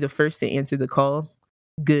 I'll be the first to answer the call.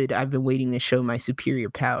 Good. I've been waiting to show my superior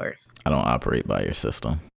power. I don't operate by your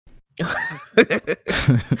system.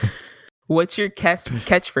 What's your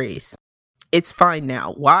catchphrase? It's fine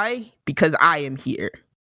now. Why? Because I am here.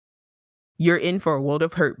 You're in for a world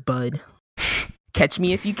of hurt, bud. Catch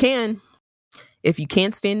me if you can. If you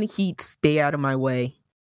can't stand the heat, stay out of my way.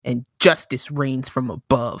 And justice reigns from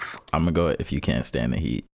above. I'm going to go if you can't stand the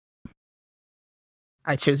heat.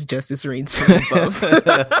 I chose justice reigns from above. All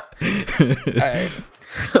right.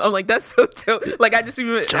 I'm like, that's so dope. Like, I just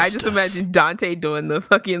imagine Dante doing the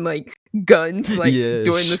fucking like guns, like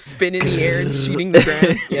doing the spin in the air and shooting the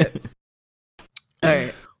ground. Yeah. All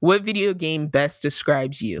right. What video game best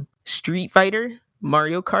describes you? Street Fighter,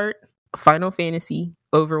 Mario Kart, Final Fantasy,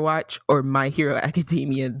 Overwatch, or My Hero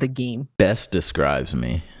Academia, the game? Best describes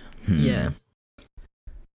me. Yeah.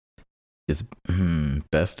 It's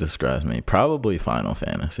best describes me. Probably Final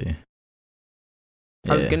Fantasy.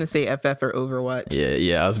 I was gonna say FF or Overwatch.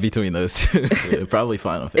 Yeah. I was between those two. Probably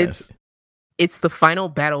Final Fantasy. It's the final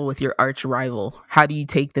battle with your arch rival. How do you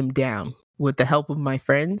take them down? With the help of my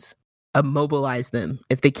friends, immobilize them.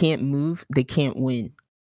 If they can't move, they can't win.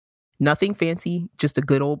 Nothing fancy, just a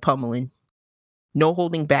good old pummeling. No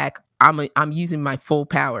holding back. I'm using my full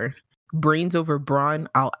power. Brains over brawn.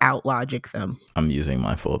 I'll out logic them. I'm using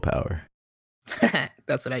my full power.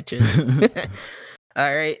 That's what I chose.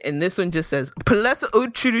 All right, and this one just says plus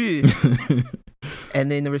autre. And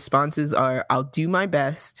then the responses are, I'll do my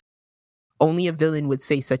best. Only a villain would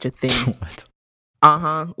say such a thing.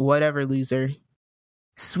 What? Whatever, loser.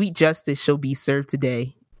 Sweet justice shall be served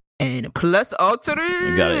today. And plus autre.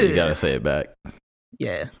 You gotta say it back.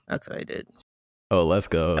 Yeah, that's what I did. Oh, let's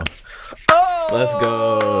go. Oh, let's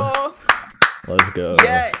go. Let's go.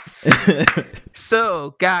 Yes.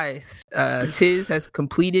 So, guys, Tiz has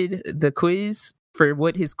completed the quiz for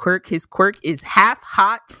what his quirk. His quirk is half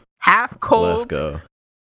hot, half cold. Let's go.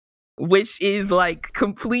 Which is like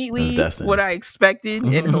completely what I expected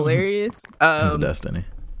and hilarious. It's destiny.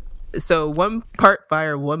 So 1 part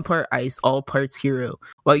fire, 1 part ice, all parts hero.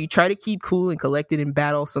 While you try to keep cool and collected in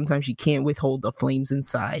battle, sometimes you can't withhold the flames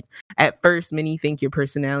inside. At first, many think your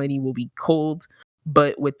personality will be cold,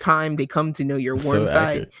 but with time, they come to know your warm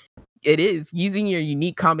side. Accurate. It is. Using your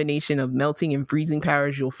unique combination of melting and freezing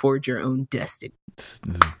powers, you'll forge your own destiny. Let's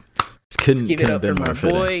give it up for my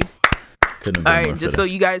boy. All right, just so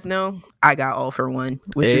you guys know, I got all for one,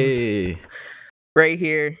 which is right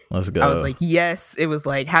here. Let's go. I was like, yes. It was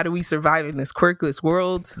like, how do we survive in this quirkless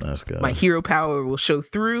world? Let's go. My hero power will show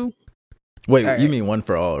through. Wait, you mean 1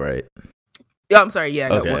 for all, right? Yeah, I'm sorry.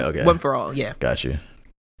 Yeah, okay. 1 for all. Yeah, got you.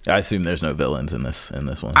 I assume there's no villains in this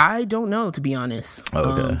one. I don't know, to be honest.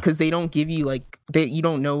 Okay, because they don't give you you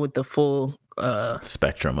don't know what the full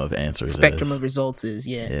spectrum of answers, of results is.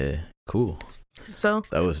 Yeah, cool. So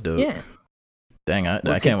that was dope. Yeah. Dang,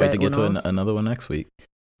 I can't wait to get to another one next week.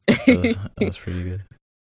 That was pretty good.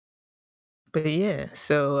 But yeah,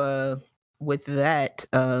 so with that,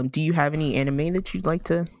 do you have any anime that you'd like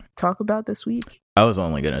to talk about this week? I was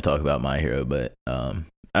only going to talk about My Hero, but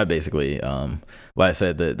I basically, like I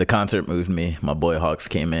said, the concert moved me. My boy Hawks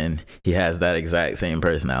came in. He has that exact same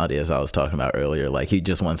personality as I was talking about earlier. Like, he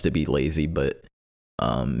just wants to be lazy, but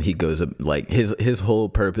he goes, like, his whole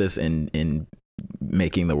purpose in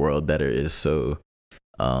making the world better is so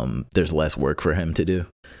there's less work for him to do,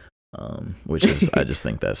 which is, I just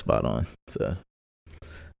think that's spot on. So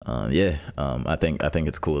I think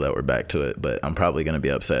it's cool that we're back to it, but I'm probably gonna be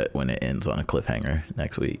upset when it ends on a cliffhanger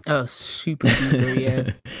next week. Oh, super duper,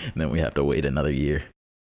 yeah. And then we have to wait another year.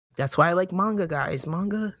 That's why I like manga, guys.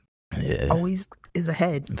 Manga always is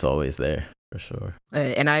ahead. It's always there for sure.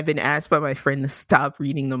 And I've been asked by my friend to stop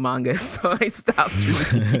reading the manga, so I stopped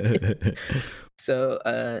reading it. So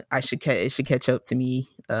it should catch up to me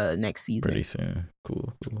next season. Pretty soon.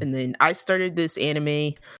 Cool. And then I started this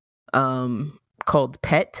anime called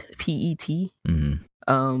Pet, P-E-T.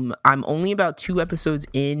 Mm-hmm. I'm only about 2 episodes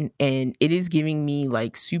in, and it is giving me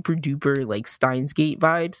like super duper like Steins Gate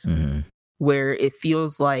vibes, Mm-hmm. where it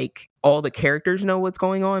feels like all the characters know what's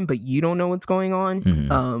going on, but you don't know what's going on.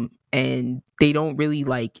 Mm-hmm. And they don't really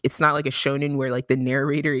like, it's not like a shonen where like the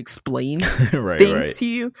narrator explains right, things to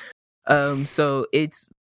you. So it's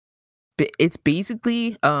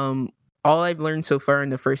basically all I've learned so far in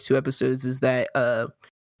the first 2 episodes is that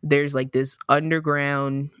there's like this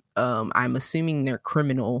underground, I'm assuming they're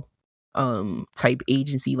criminal type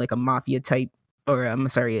agency, like a mafia type, or I'm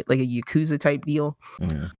sorry, like a Yakuza type deal.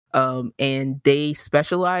 Mm-hmm. And they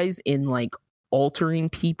specialize in like altering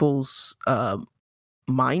people's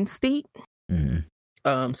mind state.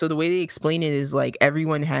 Mm-hmm. So the way they explain it is like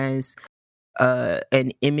everyone has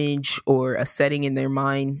an image or a setting in their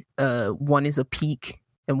mind. One is a peak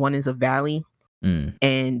and one is a valley.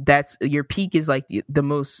 And that's, your peak is like the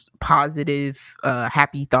most positive,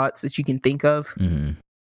 happy thoughts that you can think of. Mm-hmm.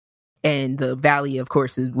 And the valley, of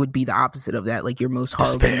course, would be the opposite of that, like your most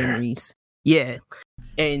horrible memories. Yeah.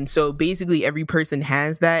 And so basically every person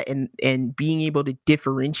has that, and being able to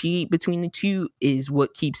differentiate between the two is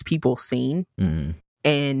what keeps people sane. Mm-hmm.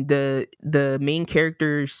 And the main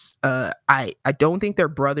characters, I don't think they're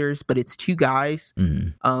brothers, but it's 2 guys.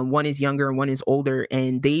 Mm-hmm. One is younger and one is older,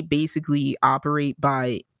 and they basically operate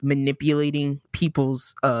by manipulating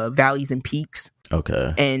people's valleys and peaks.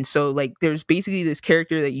 Okay. And so like there's basically this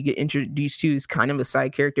character that you get introduced to is kind of a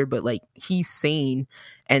side character, but like he's sane,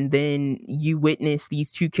 and then you witness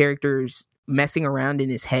these 2 characters messing around in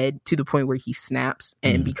his head to the point where he snaps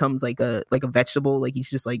and becomes like a vegetable, like he's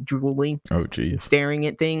just like drooling, staring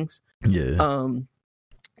at things. And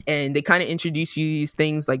they kind of introduce you these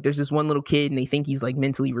things, like there's this one little kid and they think he's like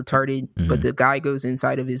mentally retarded, but the guy goes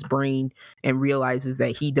inside of his brain and realizes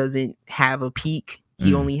that he doesn't have a peak.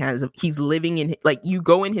 He only has he's living in, like, you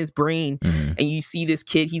go in his brain and you see this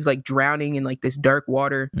kid, he's like drowning in like this dark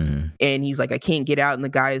water, and he's like, I can't get out. And the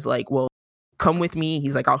guy is like, well, come with me.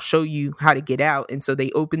 He's like, I'll show you how to get out. And so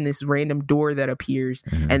they open this random door that appears,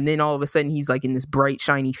 and then all of a sudden he's like in this bright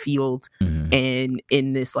shiny field, and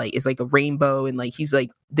in this like, it's like a rainbow, and like he's like,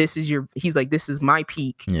 this is my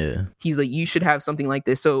peak. He's like, you should have something like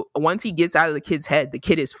this. So once he gets out of the kid's head, the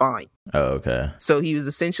kid is fine. So he was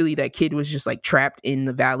essentially, that kid was just like trapped in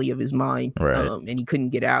the valley of his mind, and he couldn't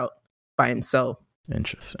get out by himself.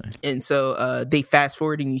 Interesting. And so they fast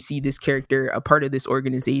forward and you see this character a part of this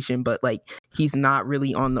organization, but like he's not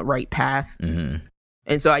really on the right path.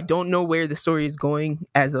 And so I don't know where the story is going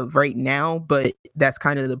as of right now, but that's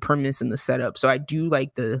kind of the premise and the setup. So I do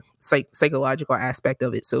like the psychological aspect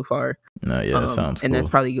of it so far. That sounds cool. And that's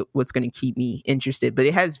probably what's going to keep me interested. But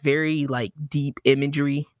it has very like deep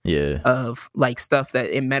imagery of like stuff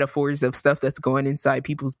that, and metaphors of stuff that's going inside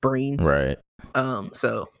people's brains.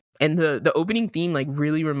 So, and the opening theme like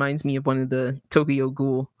really reminds me of one of the Tokyo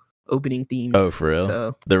Ghoul opening themes. Oh, for real?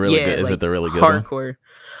 So they're really good. Is like it the really good hardcore?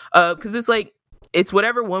 Because it's like, it's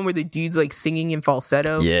whatever one where the dude's like singing in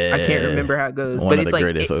falsetto. I can't remember how it goes, but it's the like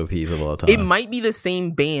greatest OPs of all time. It might be the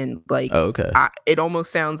same band. Like, it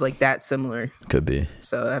almost sounds like that similar. Could be.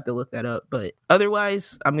 So I have to look that up. But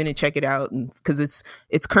otherwise, I'm gonna check it out, because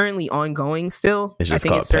it's currently ongoing still. It's just I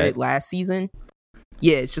think it started Pet? last season.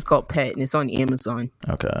 Yeah, it's just called Pet, and it's on Amazon.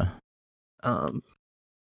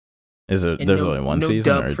 Is there? There's only one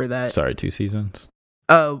season, dub for that. Sorry, 2 seasons.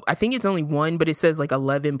 I think it's only 1, but it says like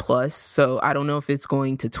 11 plus. So I don't know if it's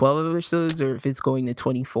going to 12 episodes or if it's going to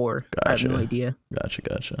 24. I have no idea.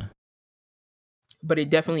 Gotcha. But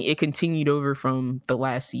it continued over from the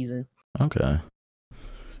last season. Okay.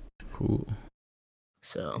 Cool.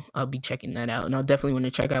 So I'll be checking that out, and I'll definitely want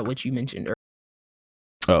to check out what you mentioned earlier.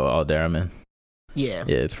 Oh, Alderamin. Yeah.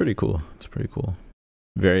 Yeah, it's pretty cool.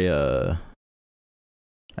 Very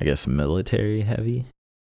I guess military heavy.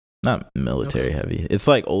 Not military heavy. It's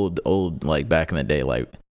like old like back in the day, like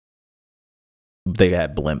they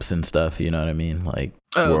had blimps and stuff, you know what I mean? Like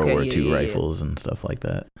World War II rifles and stuff like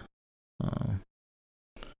that.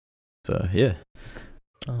 So yeah.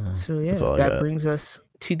 That brings us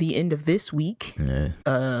to the end of this week.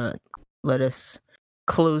 Yeah. Let us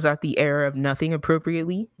close out the era of nothing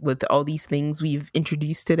appropriately with all these things we've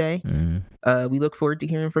introduced today. Mm-hmm. We look forward to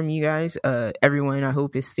hearing from you guys. Everyone, I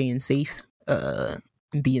hope, is staying safe,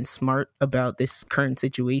 being smart about this current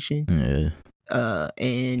situation. Yeah.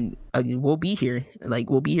 And we'll be here. Like,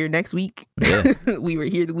 we'll be here next week. Yeah. We were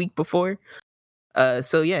here the week before.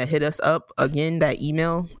 So yeah, hit us up again. That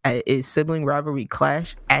email is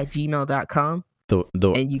siblingrivalryclash@gmail.com.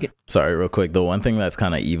 And you can. Sorry, real quick. The one thing that's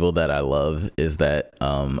kind of evil that I love is that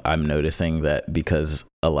I'm noticing that because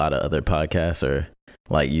a lot of other podcasts are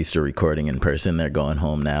like used to recording in person, they're going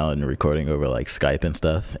home now and recording over like Skype and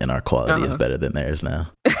stuff, and our quality is better than theirs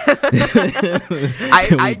now.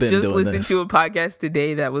 I just listened to a podcast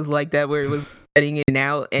today that was like that, where it was cutting in and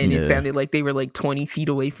out, and it sounded like they were like 20 feet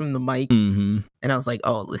away from the mic. Mm-hmm. And I was like,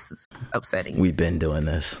 oh, this is upsetting. We've been doing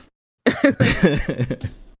this.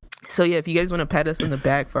 So yeah, if you guys want to pat us on the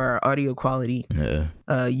back for our audio quality,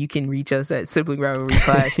 you can reach us at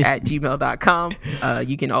siblingrivalryclash@gmail.com.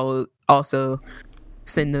 You can also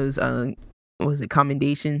send those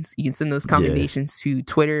commendations. You can send those commendations to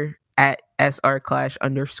Twitter at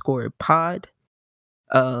 @srclash_pod.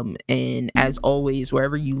 And as always,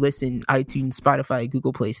 wherever you listen, iTunes, Spotify,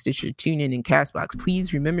 Google Play, Stitcher, TuneIn, and Castbox,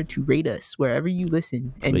 please remember to rate us wherever you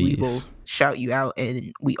listen, and we will shout you out,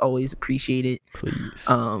 and we always appreciate it. Please.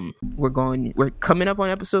 We're coming up on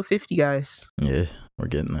episode 50, guys. Yeah, we're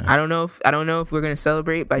getting there. I don't know if we're gonna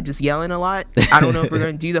celebrate by just yelling a lot. I don't know if we're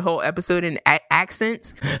gonna do the whole episode in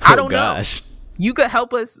accents. I don't know. You could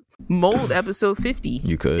help us mold episode 50.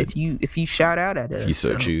 You could if you shout out at us. If you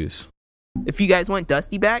so choose. If you guys want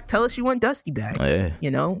Dusty back, tell us you want Dusty back. Yeah.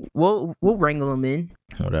 You know, we'll wrangle him in.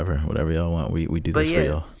 Whatever y'all want. We do this for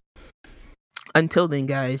y'all. Until then,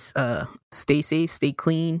 guys, stay safe, stay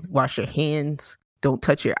clean, wash your hands, don't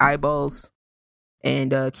touch your eyeballs,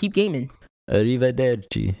 and keep gaming.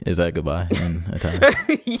 Arrivederci. Is that goodbye in Italian?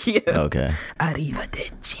 Yeah. Okay.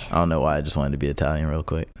 Arrivederci. I don't know why I just wanted to be Italian real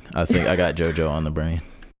quick. I got JoJo on the brain.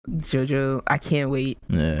 JoJo, I can't wait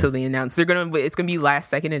till they announce. It's gonna be last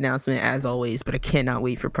second announcement as always, but I cannot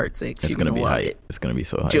wait for part 6. It's gonna be hype. It's gonna be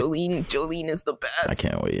so hype. Jolene is the best. I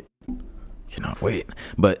can't wait. Cannot wait.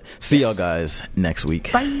 But see y'all guys next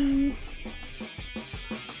week. Bye.